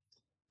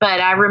 But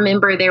I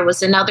remember there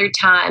was another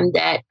time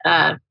that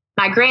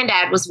my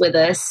granddad was with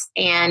us,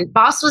 and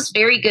Boss was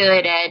very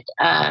good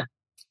at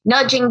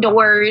nudging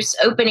doors,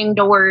 opening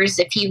doors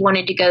if he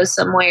wanted to go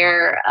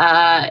somewhere.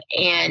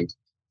 And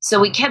so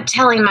we kept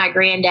telling my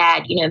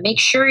granddad, make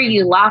sure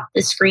you lock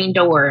the screen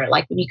door.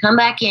 Like when you come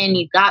back in,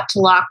 you've got to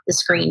lock the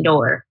screen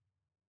door.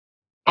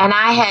 And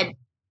I had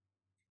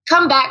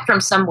come back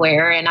from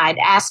somewhere and I'd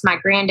asked my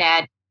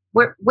granddad,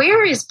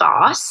 where is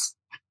Boss?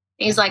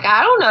 He's like,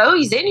 I don't know.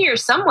 He's in here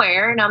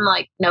somewhere. And I'm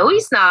like, no,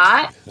 he's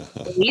not.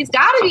 He's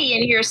got to be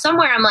in here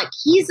somewhere. I'm like,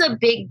 he's a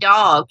big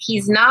dog.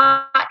 He's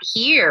not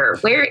here.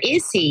 Where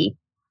is he?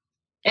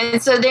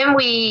 And so then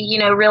we,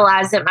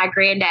 realized that my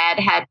granddad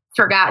had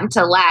forgotten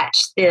to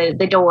latch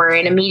the door.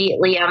 And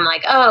immediately I'm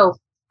like, oh,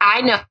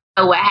 I know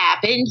what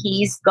happened.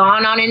 He's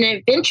gone on an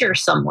adventure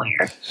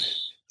somewhere.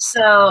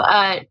 So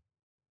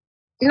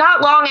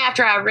not long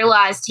after I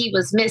realized he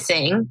was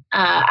missing,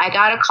 I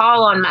got a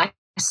call on my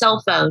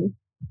cell phone.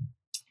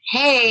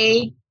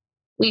 Hey,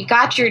 we've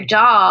got your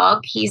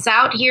dog. He's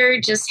out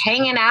here just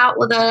hanging out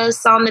with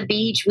us on the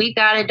beach. We've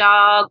got a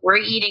dog. We're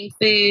eating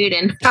food.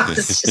 And I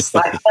was just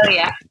like, oh,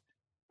 yeah,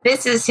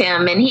 this is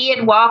him. And he had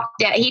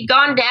he'd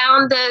gone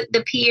down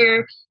the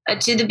pier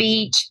to the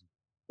beach,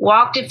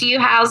 walked a few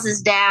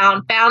houses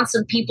down, found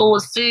some people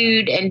with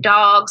food and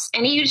dogs,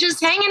 and he was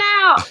just hanging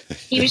out.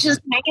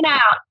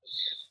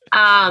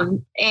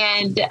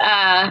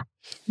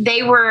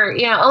 They were,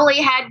 only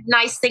had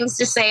nice things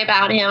to say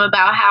about him,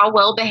 about how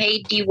well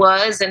behaved he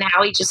was and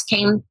how he just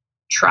came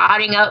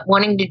trotting up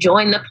wanting to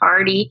join the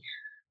party.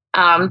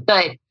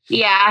 But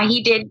yeah,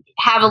 he did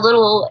have a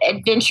little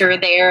adventure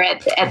there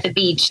at the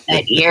beach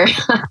that year.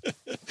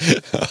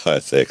 Oh,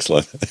 that's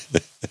excellent.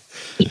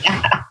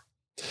 Yeah.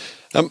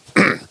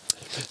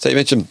 So you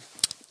mentioned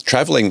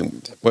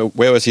traveling.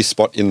 Where was his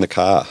spot in the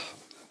car?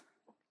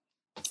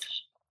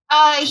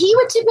 He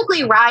would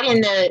typically ride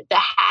in the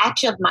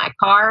hatch of my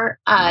car.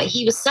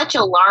 He was such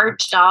a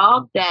large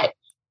dog that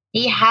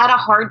he had a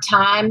hard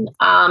time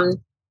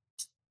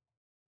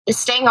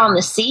staying on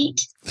the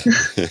seat.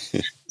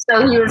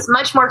 So he was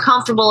much more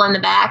comfortable in the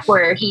back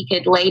where he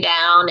could lay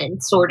down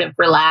and sort of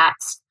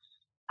relax.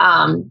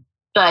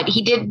 But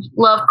he did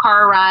love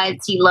car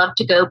rides. He loved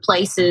to go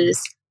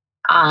places.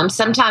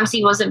 Sometimes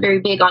he wasn't very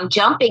big on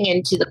jumping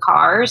into the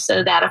car.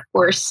 So that, of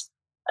course,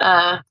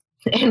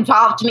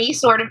 involved me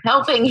sort of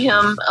helping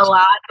him a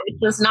lot. It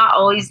was not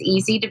always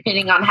easy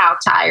depending on how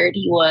tired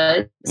he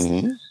was.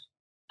 Mm-hmm.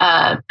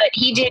 But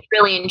he did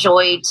really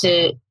enjoy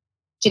to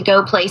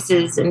go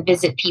places and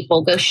visit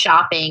people, go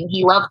shopping.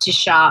 He loved to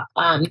shop.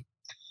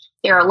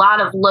 There are a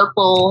lot of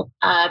local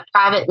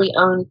privately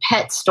owned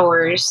pet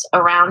stores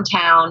around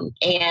town,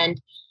 and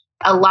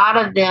a lot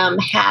of them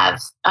have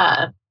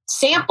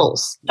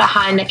samples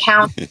behind the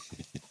counter.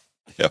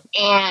 Yep.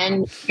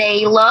 And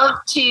they love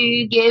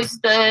to give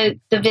the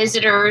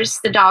visitors,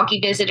 the doggy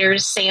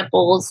visitors,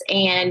 samples.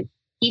 And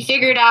he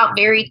figured out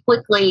very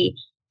quickly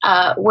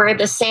where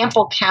the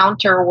sample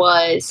counter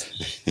was.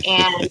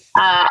 And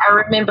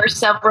I remember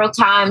several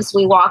times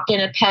we walked in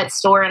a pet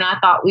store and I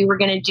thought we were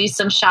going to do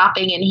some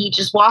shopping. And he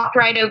just walked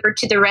right over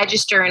to the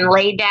register and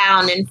laid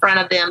down in front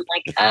of them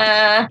like,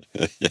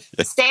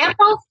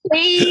 samples,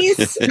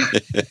 please.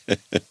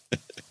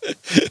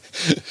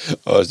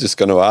 I was just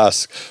going to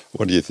ask,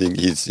 what do you think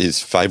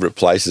his favourite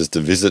places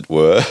to visit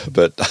were?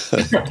 But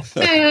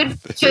food.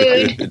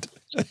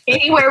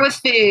 Anywhere with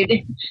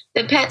food.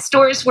 The pet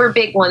stores were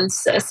big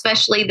ones,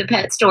 especially the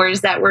pet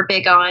stores that were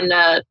big on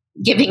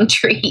giving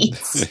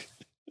treats.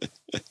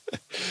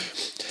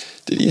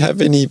 Did he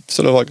have any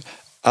sort of like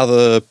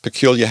other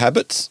peculiar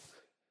habits?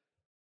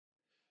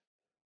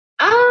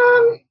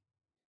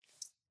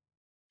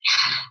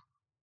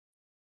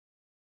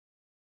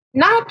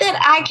 Not that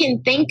I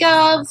can think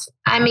of.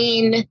 I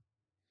mean,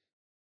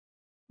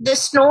 the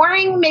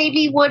snoring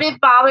maybe would have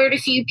bothered a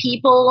few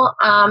people.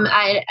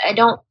 I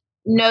don't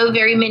know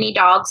very many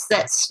dogs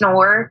that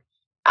snore.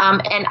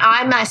 And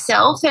I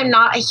myself am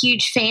not a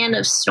huge fan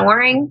of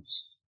snoring,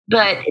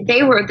 but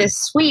they were the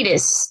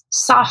sweetest,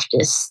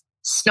 softest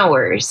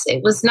snores.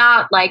 It was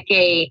not like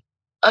a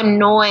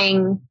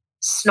annoying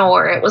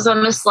snore. It was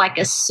almost like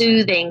a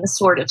soothing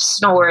sort of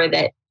snore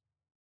that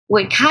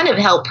would kind of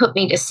help put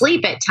me to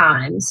sleep at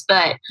times.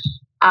 But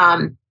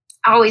I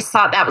always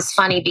thought that was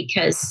funny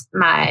because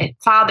my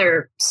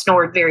father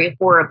snored very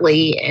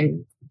horribly,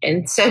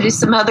 and so do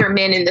some other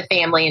men in the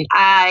family, and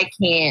I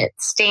can't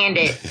stand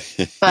it.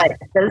 But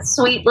the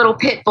sweet little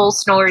pit bull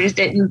snores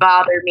didn't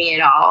bother me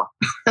at all.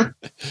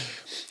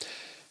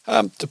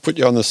 To put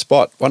you on the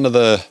spot, one of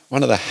the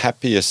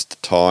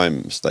happiest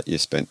times that you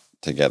spent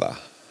together?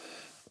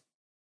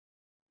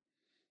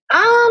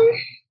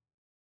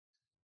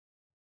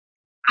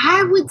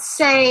 I would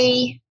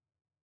say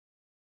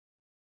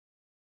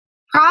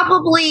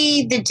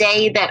probably the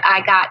day that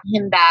I got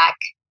him back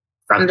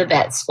from the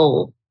vet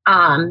school,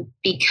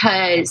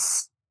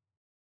 because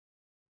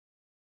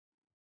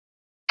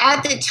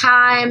at the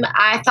time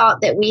I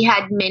thought that we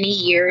had many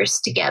years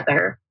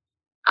together.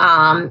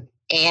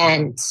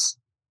 And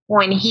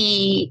when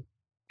he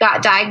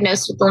got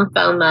diagnosed with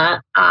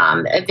lymphoma,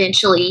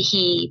 eventually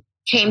he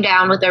came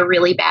down with a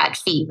really bad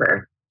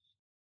fever.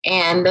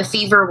 And the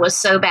fever was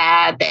so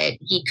bad that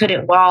he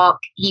couldn't walk,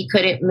 he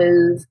couldn't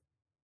move.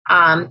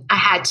 I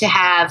had to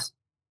have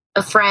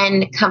a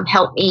friend come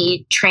help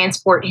me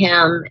transport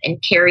him and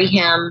carry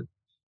him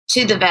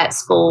to the vet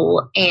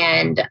school.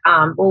 And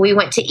we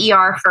went to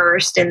ER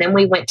first, and then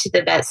we went to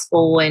the vet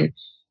school. And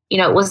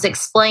it was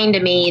explained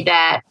to me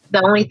that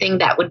the only thing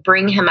that would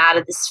bring him out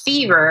of this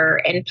fever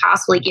and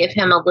possibly give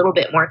him a little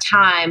bit more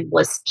time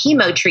was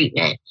chemo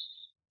treatment.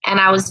 And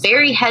I was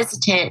very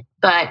hesitant,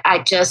 but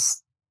I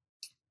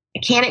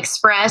can't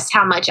express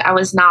how much I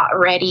was not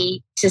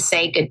ready to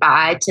say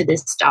goodbye to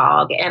this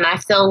dog. And I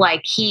feel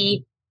like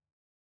he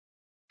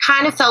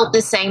kind of felt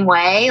the same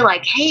way,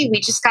 like, hey, we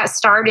just got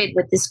started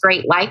with this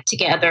great life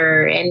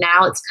together and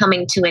now it's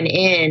coming to an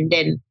end.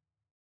 And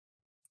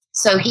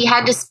so he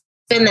had to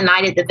spend the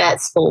night at the vet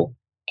school.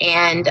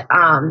 And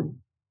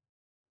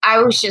I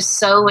was just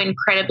so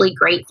incredibly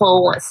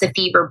grateful once the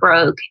fever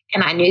broke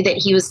and I knew that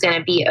he was going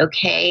to be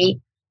okay.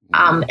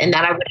 And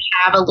that I would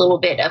have a little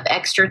bit of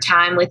extra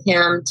time with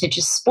him to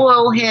just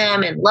spoil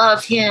him and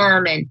love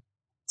him and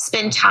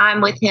spend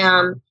time with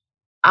him.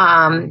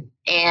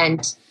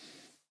 And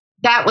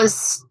that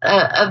was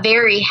a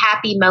very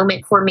happy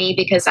moment for me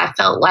because I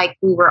felt like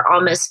we were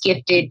almost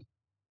gifted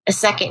a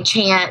second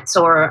chance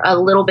or a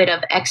little bit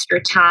of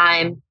extra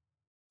time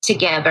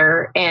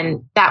together.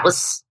 And that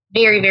was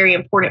very, very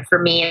important for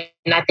me.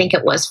 And I think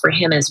it was for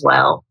him as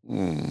well.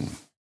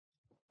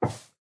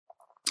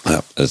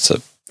 It's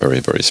a very,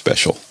 very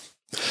special.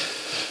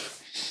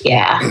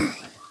 Yeah.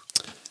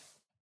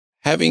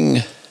 Having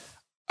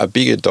a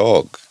bigger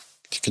dog,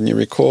 can you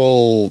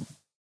recall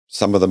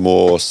some of the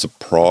more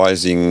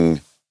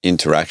surprising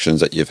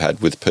interactions that you've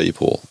had with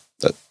people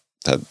that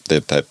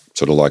they've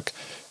sort of like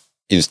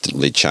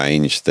instantly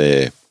changed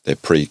their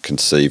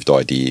preconceived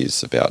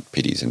ideas about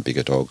pitties and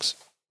bigger dogs?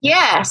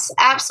 Yes,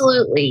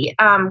 absolutely.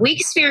 We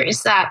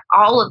experience that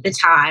all of the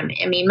time.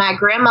 I mean, my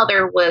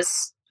grandmother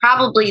was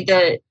probably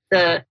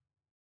the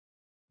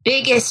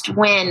biggest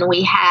win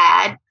we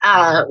had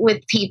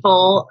with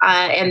people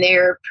and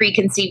their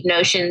preconceived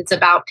notions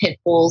about pit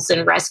bulls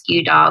and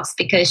rescue dogs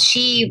because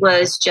she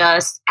was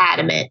just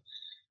adamant.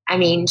 I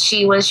mean,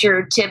 she was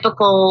your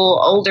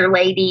typical older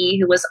lady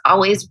who was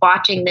always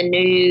watching the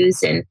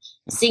news and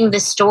seeing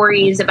the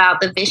stories about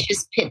the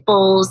vicious pit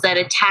bulls that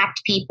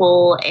attacked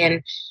people.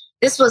 And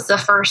this was the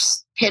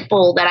first pit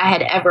bull that I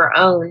had ever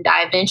owned.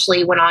 I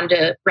eventually went on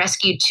to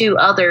rescue two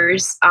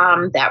others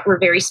that were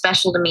very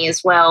special to me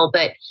as well.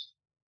 But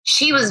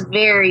she was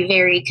very,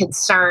 very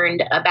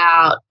concerned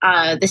about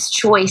this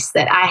choice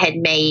that I had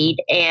made.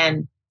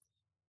 And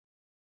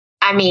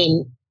I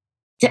mean,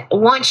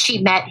 once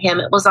she met him,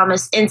 it was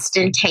almost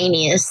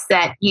instantaneous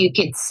that you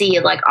could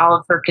see like all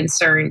of her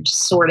concerns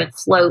sort of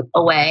float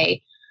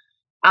away.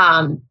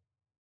 And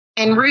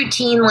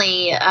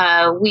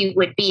routinely, we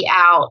would be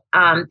out.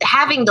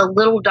 Having the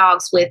little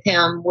dogs with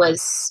him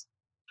was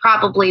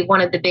probably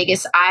one of the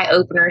biggest eye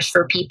openers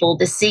for people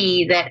to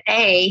see that,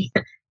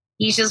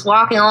 he's just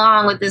walking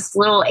along with this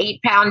little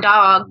 8-pound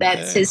dog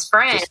that's his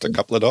friend. Just a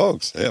couple of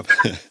dogs. Yeah.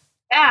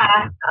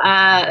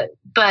 Yeah.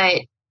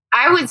 But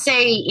I would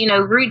say,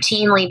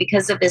 routinely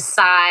because of his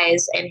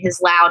size and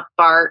his loud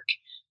bark,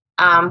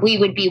 we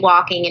would be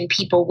walking and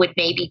people would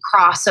maybe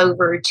cross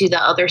over to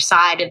the other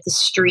side of the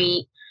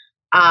street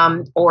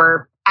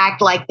or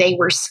act like they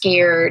were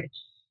scared.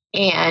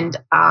 And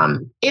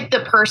if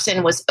the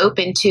person was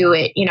open to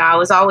it, I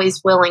was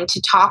always willing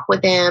to talk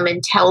with them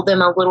and tell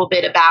them a little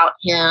bit about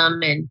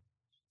him. And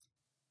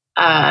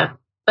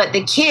but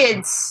the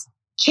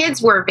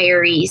kids were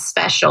very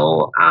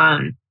special.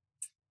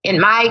 In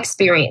my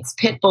experience,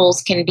 pit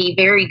bulls can be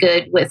very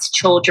good with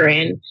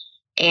children,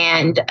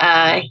 and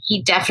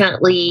he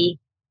definitely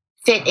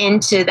fit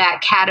into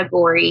that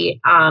category.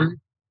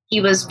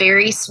 He was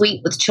very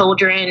sweet with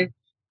children.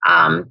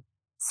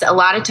 So a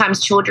lot of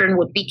times children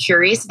would be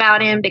curious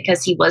about him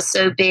because he was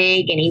so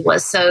big and he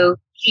was so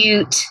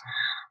cute.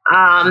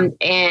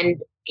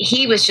 And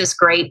he was just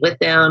great with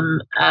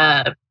them.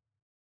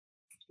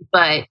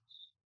 But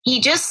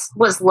he just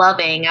was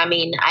loving. I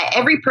mean,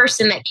 every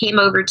person that came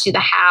over to the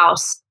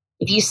house,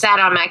 if you sat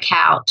on my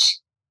couch,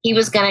 he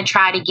was going to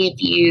try to give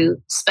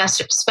you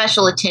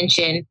special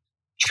attention,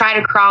 try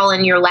to crawl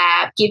in your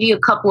lap, give you a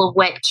couple of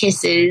wet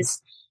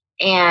kisses.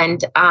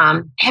 And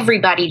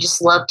everybody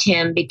just loved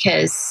him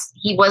because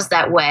he was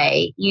that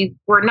way. You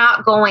were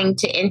not going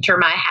to enter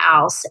my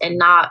house and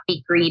not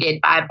be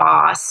greeted by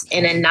Boss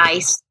in a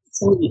nice,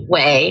 sweet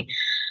way.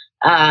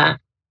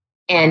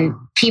 And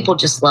people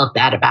just loved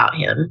that about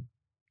him.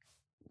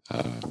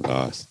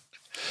 Nice.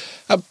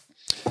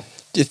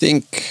 Do you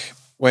think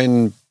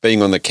when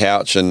being on the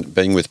couch and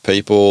being with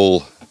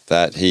people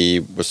that he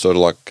was sort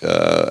of like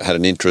had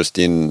an interest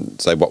in,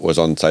 say, what was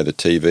on, say, the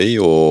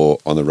TV or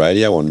on the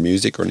radio, on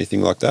music or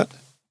anything like that?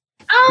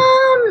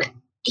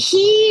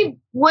 He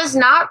was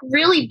not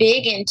really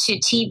big into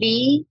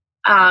TV.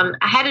 I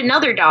had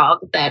another dog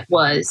that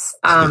was.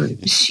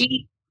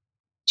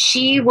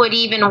 She would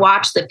even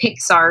watch the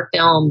Pixar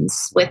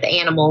films with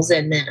animals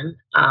in them.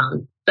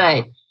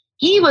 But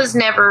he was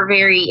never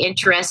very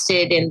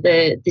interested in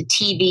the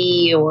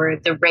TV or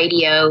the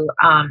radio.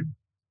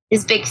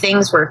 His big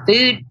things were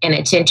food and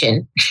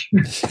attention.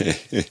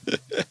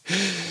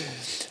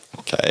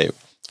 Okay.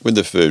 With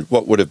the food,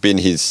 what would have been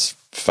his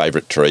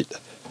favorite treat?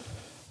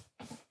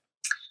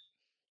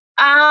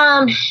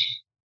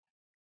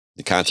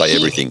 You can't say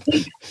everything.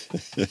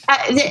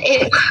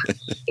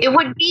 It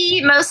would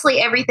be mostly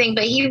everything,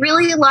 but he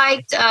really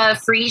liked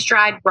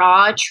freeze-dried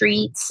raw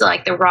treats,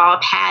 like the raw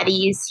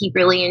patties. He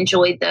really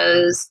enjoyed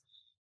those.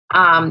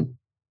 I'm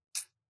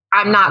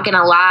not going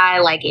to lie.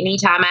 Like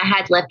anytime I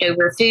had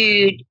leftover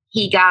food,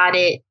 he got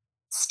it.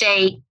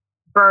 Steak,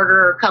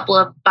 burger,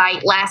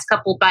 last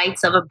couple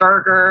bites of a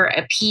burger,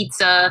 a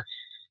pizza.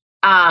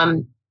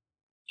 But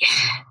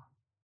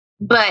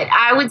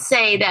I would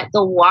say that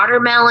the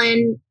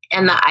watermelon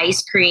and the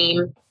ice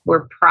cream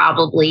were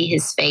probably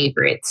his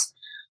favorites.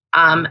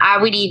 I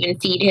would even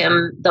feed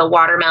him the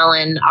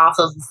watermelon off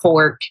of a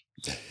fork,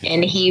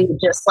 and he would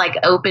just like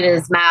open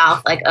his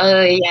mouth like,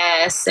 oh,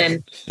 yes.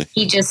 And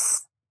he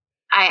just,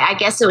 I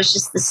guess it was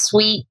just the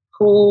sweet,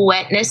 cool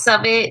wetness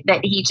of it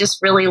that he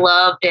just really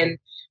loved. And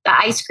the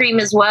ice cream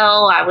as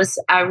well.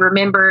 I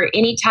remember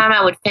anytime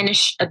I would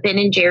finish a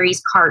Ben &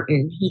 Jerry's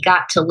carton, he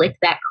got to lick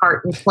that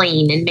carton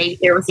clean, and maybe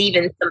there was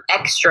even some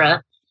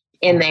extra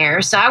in there.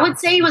 So I would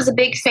say he was a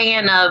big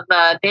fan of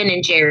Ben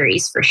 &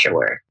 Jerry's for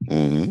sure.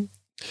 Mm-hmm.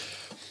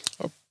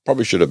 I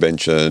probably should have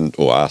mentioned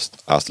or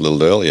asked a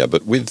little earlier,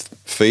 but with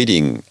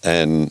feeding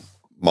and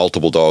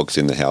multiple dogs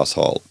in the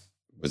household,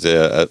 was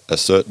there a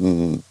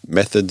certain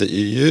method that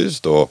you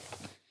used, or?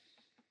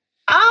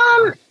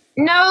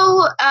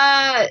 No.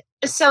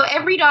 So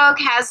every dog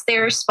has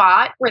their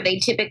spot where they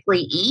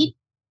typically eat.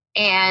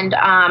 And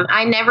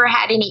I never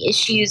had any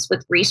issues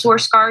with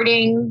resource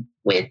guarding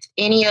with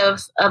any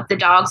of the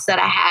dogs that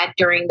I had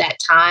during that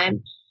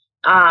time.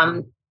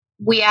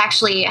 We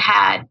actually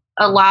had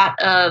a lot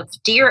of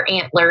deer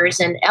antlers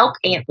and elk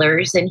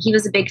antlers, and he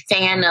was a big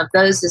fan of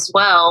those as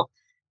well.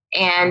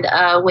 And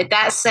with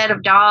that set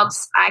of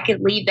dogs, I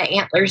could leave the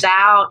antlers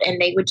out and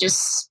they would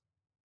just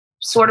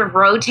sort of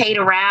rotate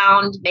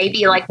around.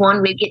 Maybe like one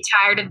would get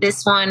tired of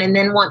this one and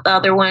then want the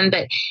other one.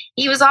 But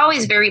he was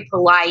always very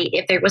polite.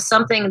 If there was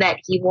something that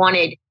he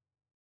wanted,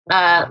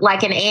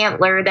 like an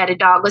antler that a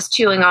dog was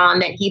chewing on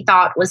that he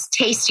thought was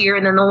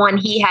tastier than the one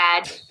he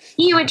had,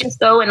 he would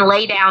just go and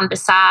lay down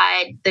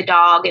beside the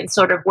dog and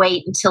sort of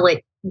wait until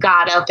it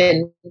got up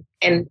and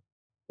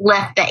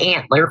left the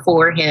antler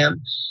for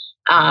him.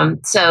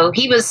 So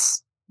he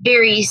was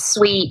very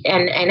sweet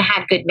and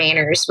had good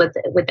manners with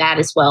that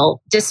as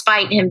well.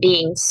 Despite him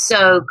being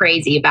so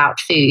crazy about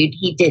food,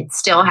 he did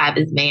still have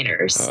his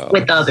manners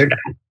with the other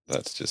dogs.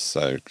 That's just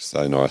so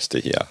nice to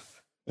hear.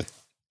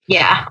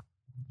 Yeah.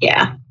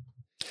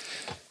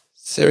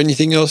 Is there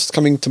anything else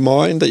coming to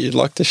mind that you'd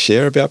like to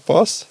share about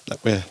Boss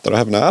that I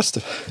haven't asked?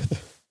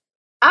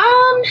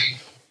 I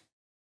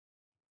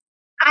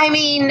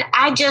mean,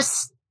 I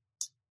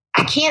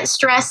can't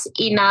stress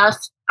enough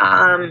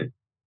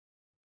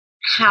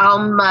how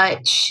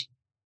much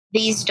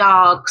these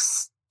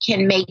dogs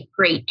can make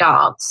great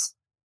dogs.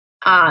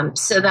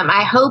 So that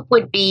my hope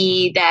would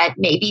be that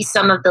maybe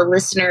some of the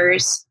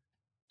listeners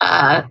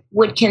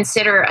would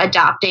consider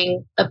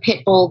adopting a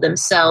pit bull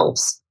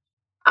themselves.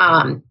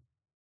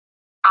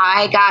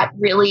 I got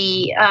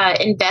really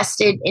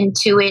invested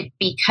into it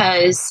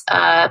because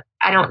I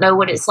don't know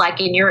what it's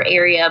like in your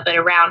area, but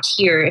around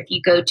here, if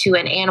you go to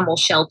an animal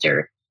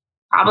shelter,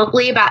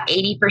 probably about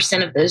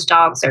 80% of those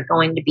dogs are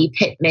going to be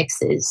pit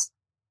mixes.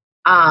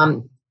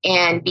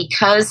 And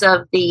because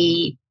of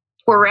the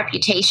poor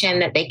reputation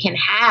that they can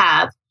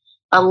have,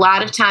 a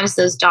lot of times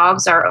those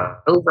dogs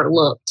are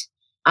overlooked.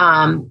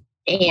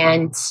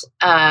 And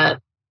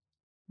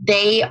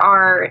they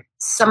are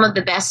some of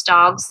the best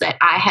dogs that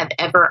I have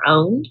ever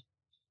owned.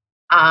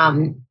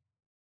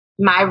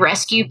 My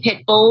rescue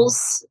pit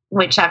bulls,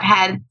 which I've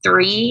had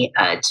 3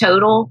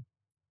 total,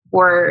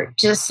 were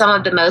just some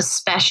of the most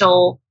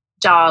special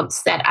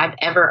dogs that I've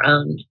ever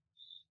owned.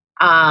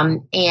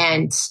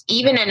 And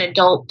even an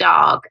adult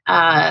dog,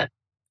 a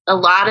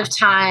lot of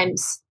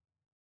times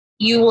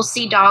you will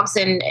see dogs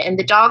and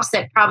the dogs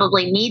that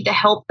probably need the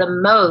help the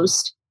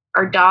most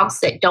are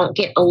dogs that don't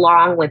get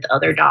along with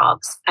other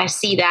dogs. I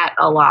see that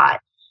a lot.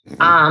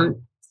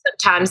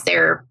 Sometimes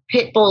there are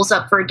pit bulls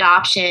up for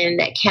adoption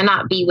that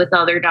cannot be with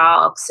other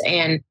dogs.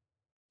 And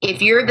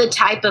if you're the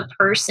type of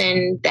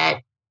person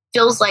that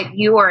feels like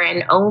you are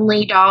an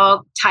only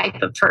dog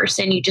type of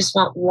person, you just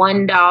want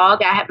one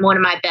dog. I have one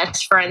of my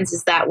best friends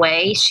is that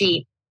way.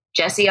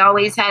 Jesi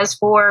always has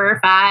 4,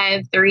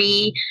 5,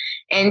 3,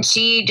 and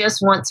she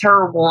just wants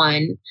her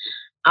one.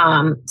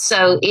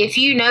 So if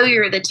you know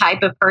you're the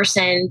type of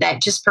person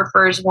that just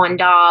prefers one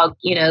dog,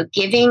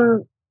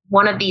 giving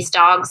one of these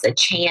dogs a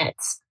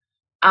chance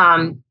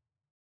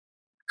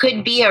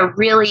could be a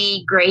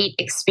really great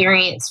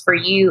experience for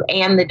you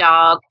and the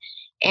dog.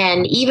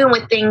 And even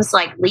with things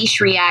like leash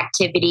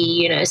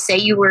reactivity, say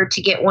you were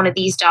to get one of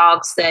these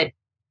dogs that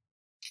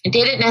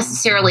didn't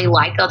necessarily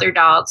like other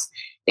dogs,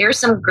 there are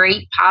some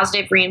great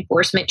positive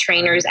reinforcement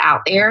trainers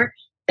out there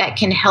that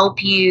can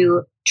help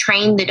you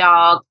train the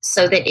dog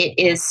so that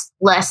it is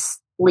less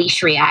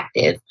leash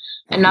reactive.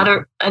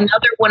 Another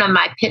one of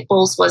my pit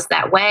bulls was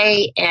that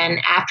way. And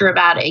after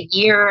about a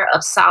year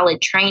of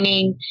solid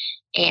training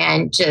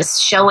and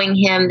just showing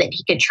him that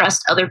he could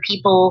trust other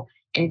people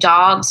and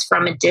dogs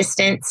from a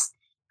distance,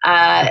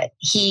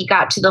 he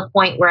got to the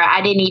point where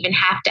I didn't even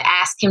have to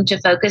ask him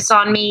to focus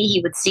on me.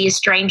 He would see a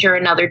stranger,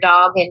 another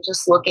dog, and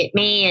just look at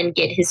me and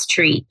get his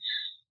treat.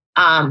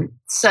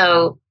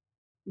 So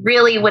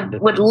really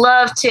would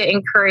love to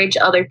encourage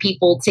other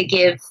people to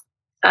give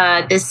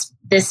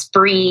this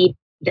breed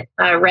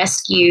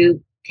rescue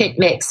pit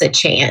mix a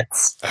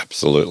chance.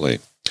 Absolutely.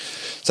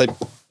 So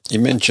you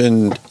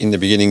mentioned in the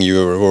beginning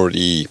you were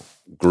already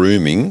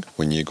grooming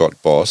when you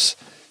got Boss.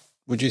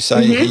 Would you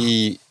say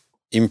he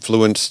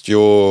influenced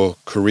your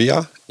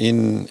career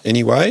in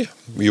any way?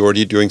 Were you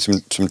already doing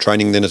some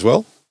training then as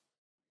well?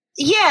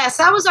 Yes,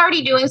 I was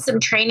already doing some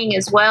training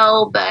as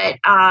well, but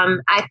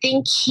I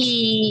think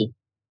he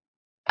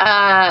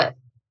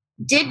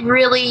did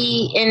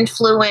really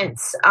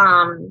influence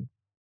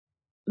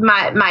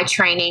my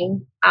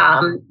training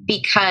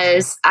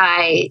because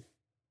I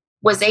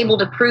was able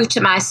to prove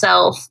to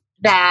myself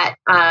that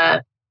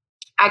I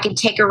could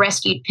take a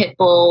rescued pit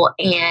bull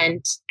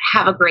and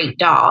have a great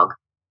dog.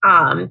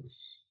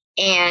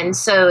 And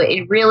so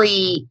it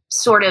really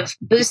sort of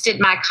boosted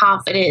my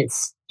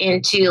confidence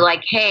into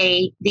like,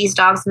 hey, these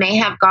dogs may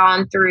have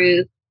gone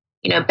through,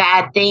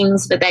 bad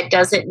things, but that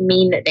doesn't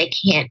mean that they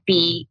can't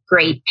be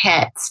great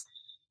pets.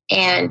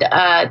 And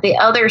the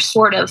other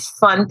sort of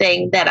fun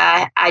thing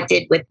that I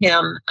did with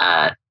him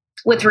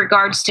with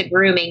regards to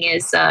grooming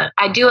is I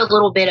do a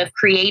little bit of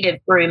creative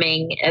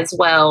grooming as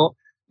well.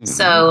 Mm-hmm.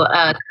 So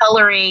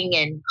coloring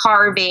and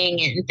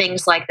carving and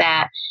things like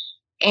that.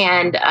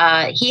 And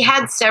he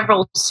had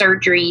several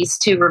surgeries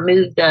to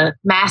remove the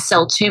mast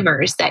cell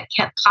tumors that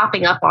kept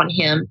popping up on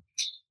him.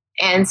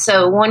 And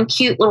so one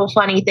cute little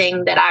funny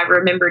thing that I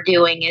remember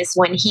doing is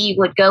when he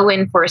would go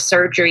in for a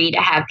surgery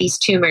to have these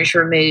tumors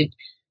removed,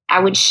 I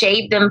would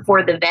shave them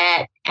for the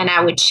vet, and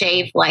I would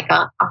shave like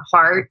a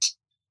heart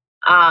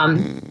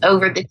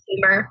over the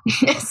tumor.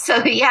 So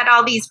he had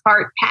all these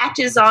heart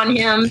patches on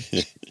him.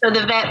 So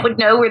the vet would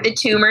know where the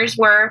tumors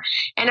were.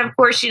 And of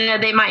course,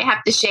 they might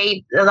have to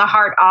shave the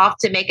heart off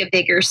to make a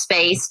bigger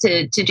space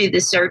to do the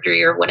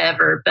surgery or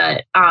whatever.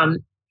 But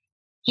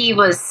he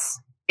was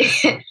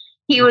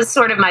he was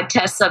sort of my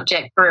test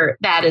subject for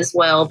that as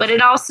well. But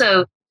it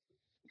also,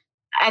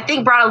 I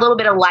think, brought a little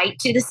bit of light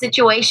to the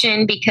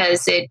situation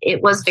because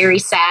it was very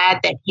sad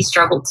that he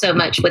struggled so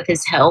much with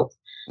his health.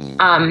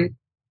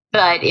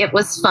 But it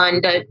was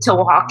fun to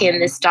walk in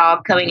this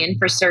dog coming in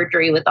for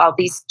surgery with all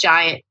these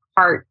giant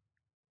heart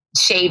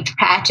shaved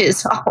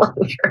patches all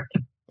over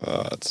him.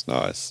 Oh, that's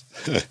nice.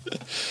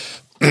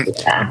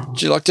 Yeah.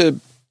 Would you like to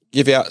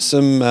give out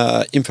some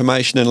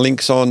information and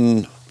links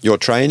on your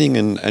training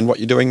and what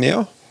you're doing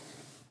now?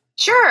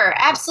 Sure,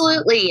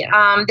 absolutely.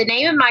 The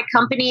name of my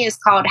company is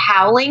called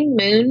Howling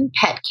Moon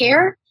Pet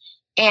Care,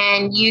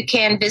 and you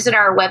can visit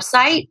our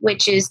website,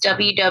 which is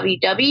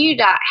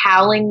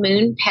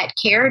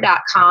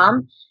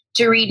www.howlingmoonpetcare.com,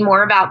 to read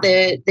more about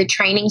the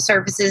training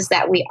services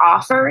that we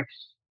offer.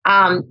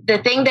 The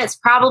thing that's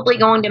probably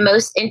going to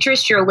most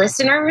interest your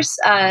listeners,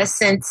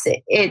 since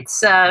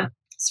it's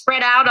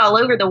spread out all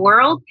over the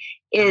world,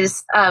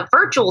 is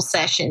virtual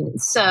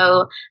sessions.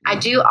 So I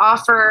do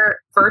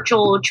offer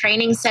virtual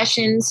training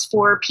sessions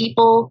for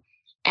people,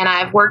 and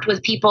I've worked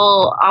with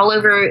people all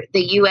over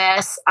the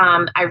U.S.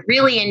 I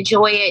really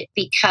enjoy it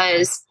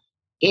because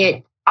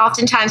it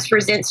oftentimes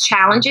presents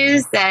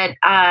challenges that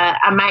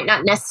I might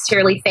not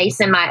necessarily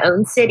face in my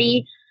own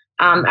city.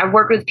 I've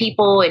worked with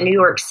people in New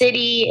York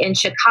City, in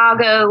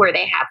Chicago, where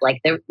they have like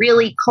the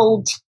really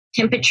cold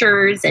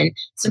temperatures, and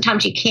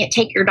sometimes you can't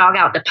take your dog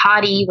out to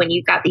potty when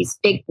you've got these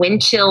big wind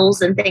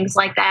chills and things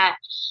like that.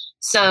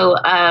 So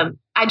I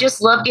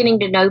just love getting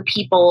to know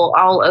people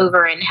all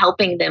over and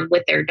helping them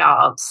with their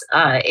dogs.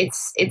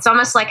 It's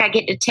almost like I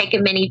get to take a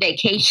mini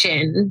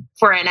vacation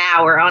for an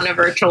hour on a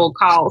virtual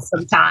call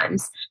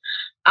sometimes.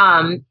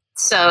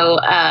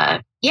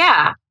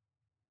 Yeah.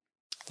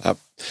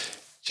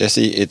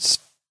 Jesi, it's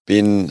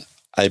been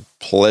a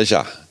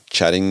pleasure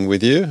chatting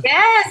with you.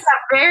 Yes, I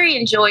very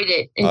enjoyed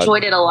it.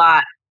 Enjoyed it a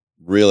lot.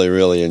 Really,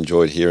 really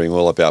enjoyed hearing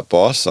all about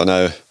Boss. I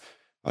know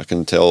I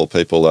can tell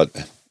people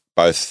that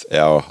both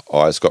our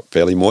eyes got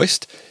fairly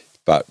moist,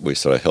 but we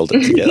sort of held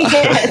it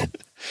together.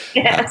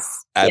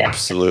 Yes.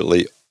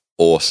 Absolutely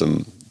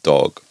awesome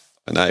dog.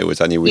 I know he was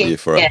only with you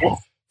for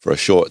a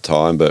short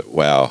time, but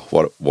wow,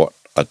 what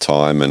a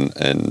time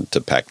and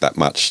to pack that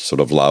much sort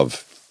of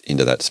love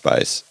into that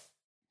space.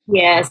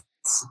 Yes.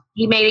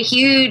 He made a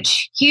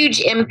huge,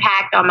 huge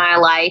impact on my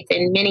life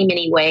in many,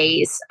 many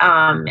ways.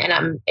 And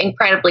I'm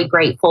incredibly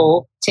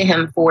grateful to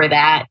him for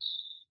that.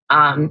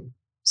 Yeah.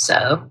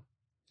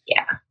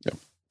 Yep.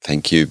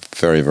 Thank you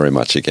very, very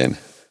much again.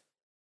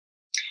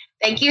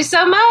 Thank you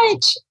so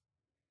much.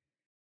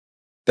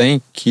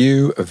 Thank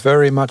you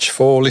very much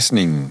for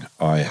listening.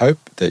 I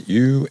hope that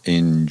you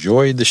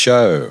enjoyed the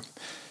show.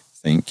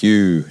 Thank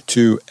you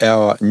to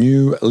our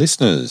new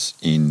listeners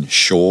in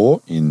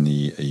Shore in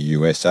the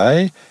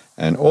USA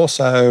and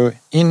also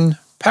in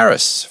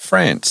Paris,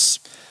 France.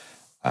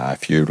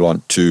 If you'd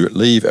want to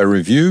leave a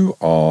review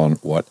on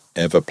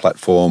whatever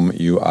platform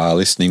you are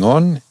listening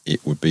on,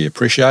 it would be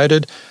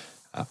appreciated.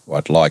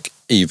 I'd like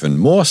even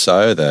more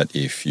so that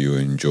if you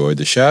enjoyed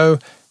the show,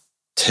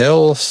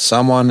 tell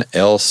someone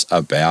else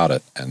about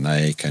it, and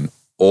they can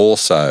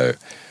also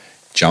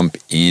jump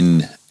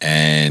in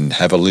and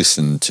have a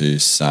listen to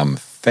some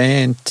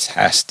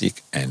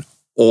fantastic and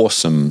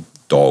awesome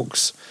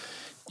dogs.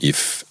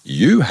 If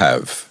you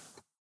have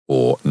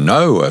or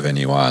know of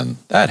anyone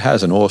that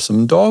has an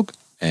awesome dog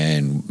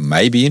and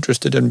may be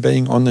interested in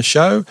being on the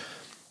show,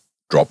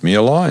 drop me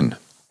a line.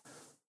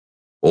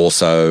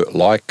 Also,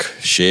 like,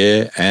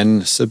 share,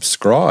 and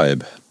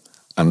subscribe.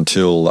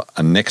 Until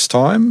next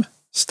time,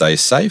 stay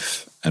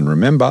safe, and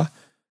remember,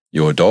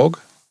 your dog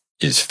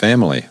is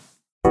family.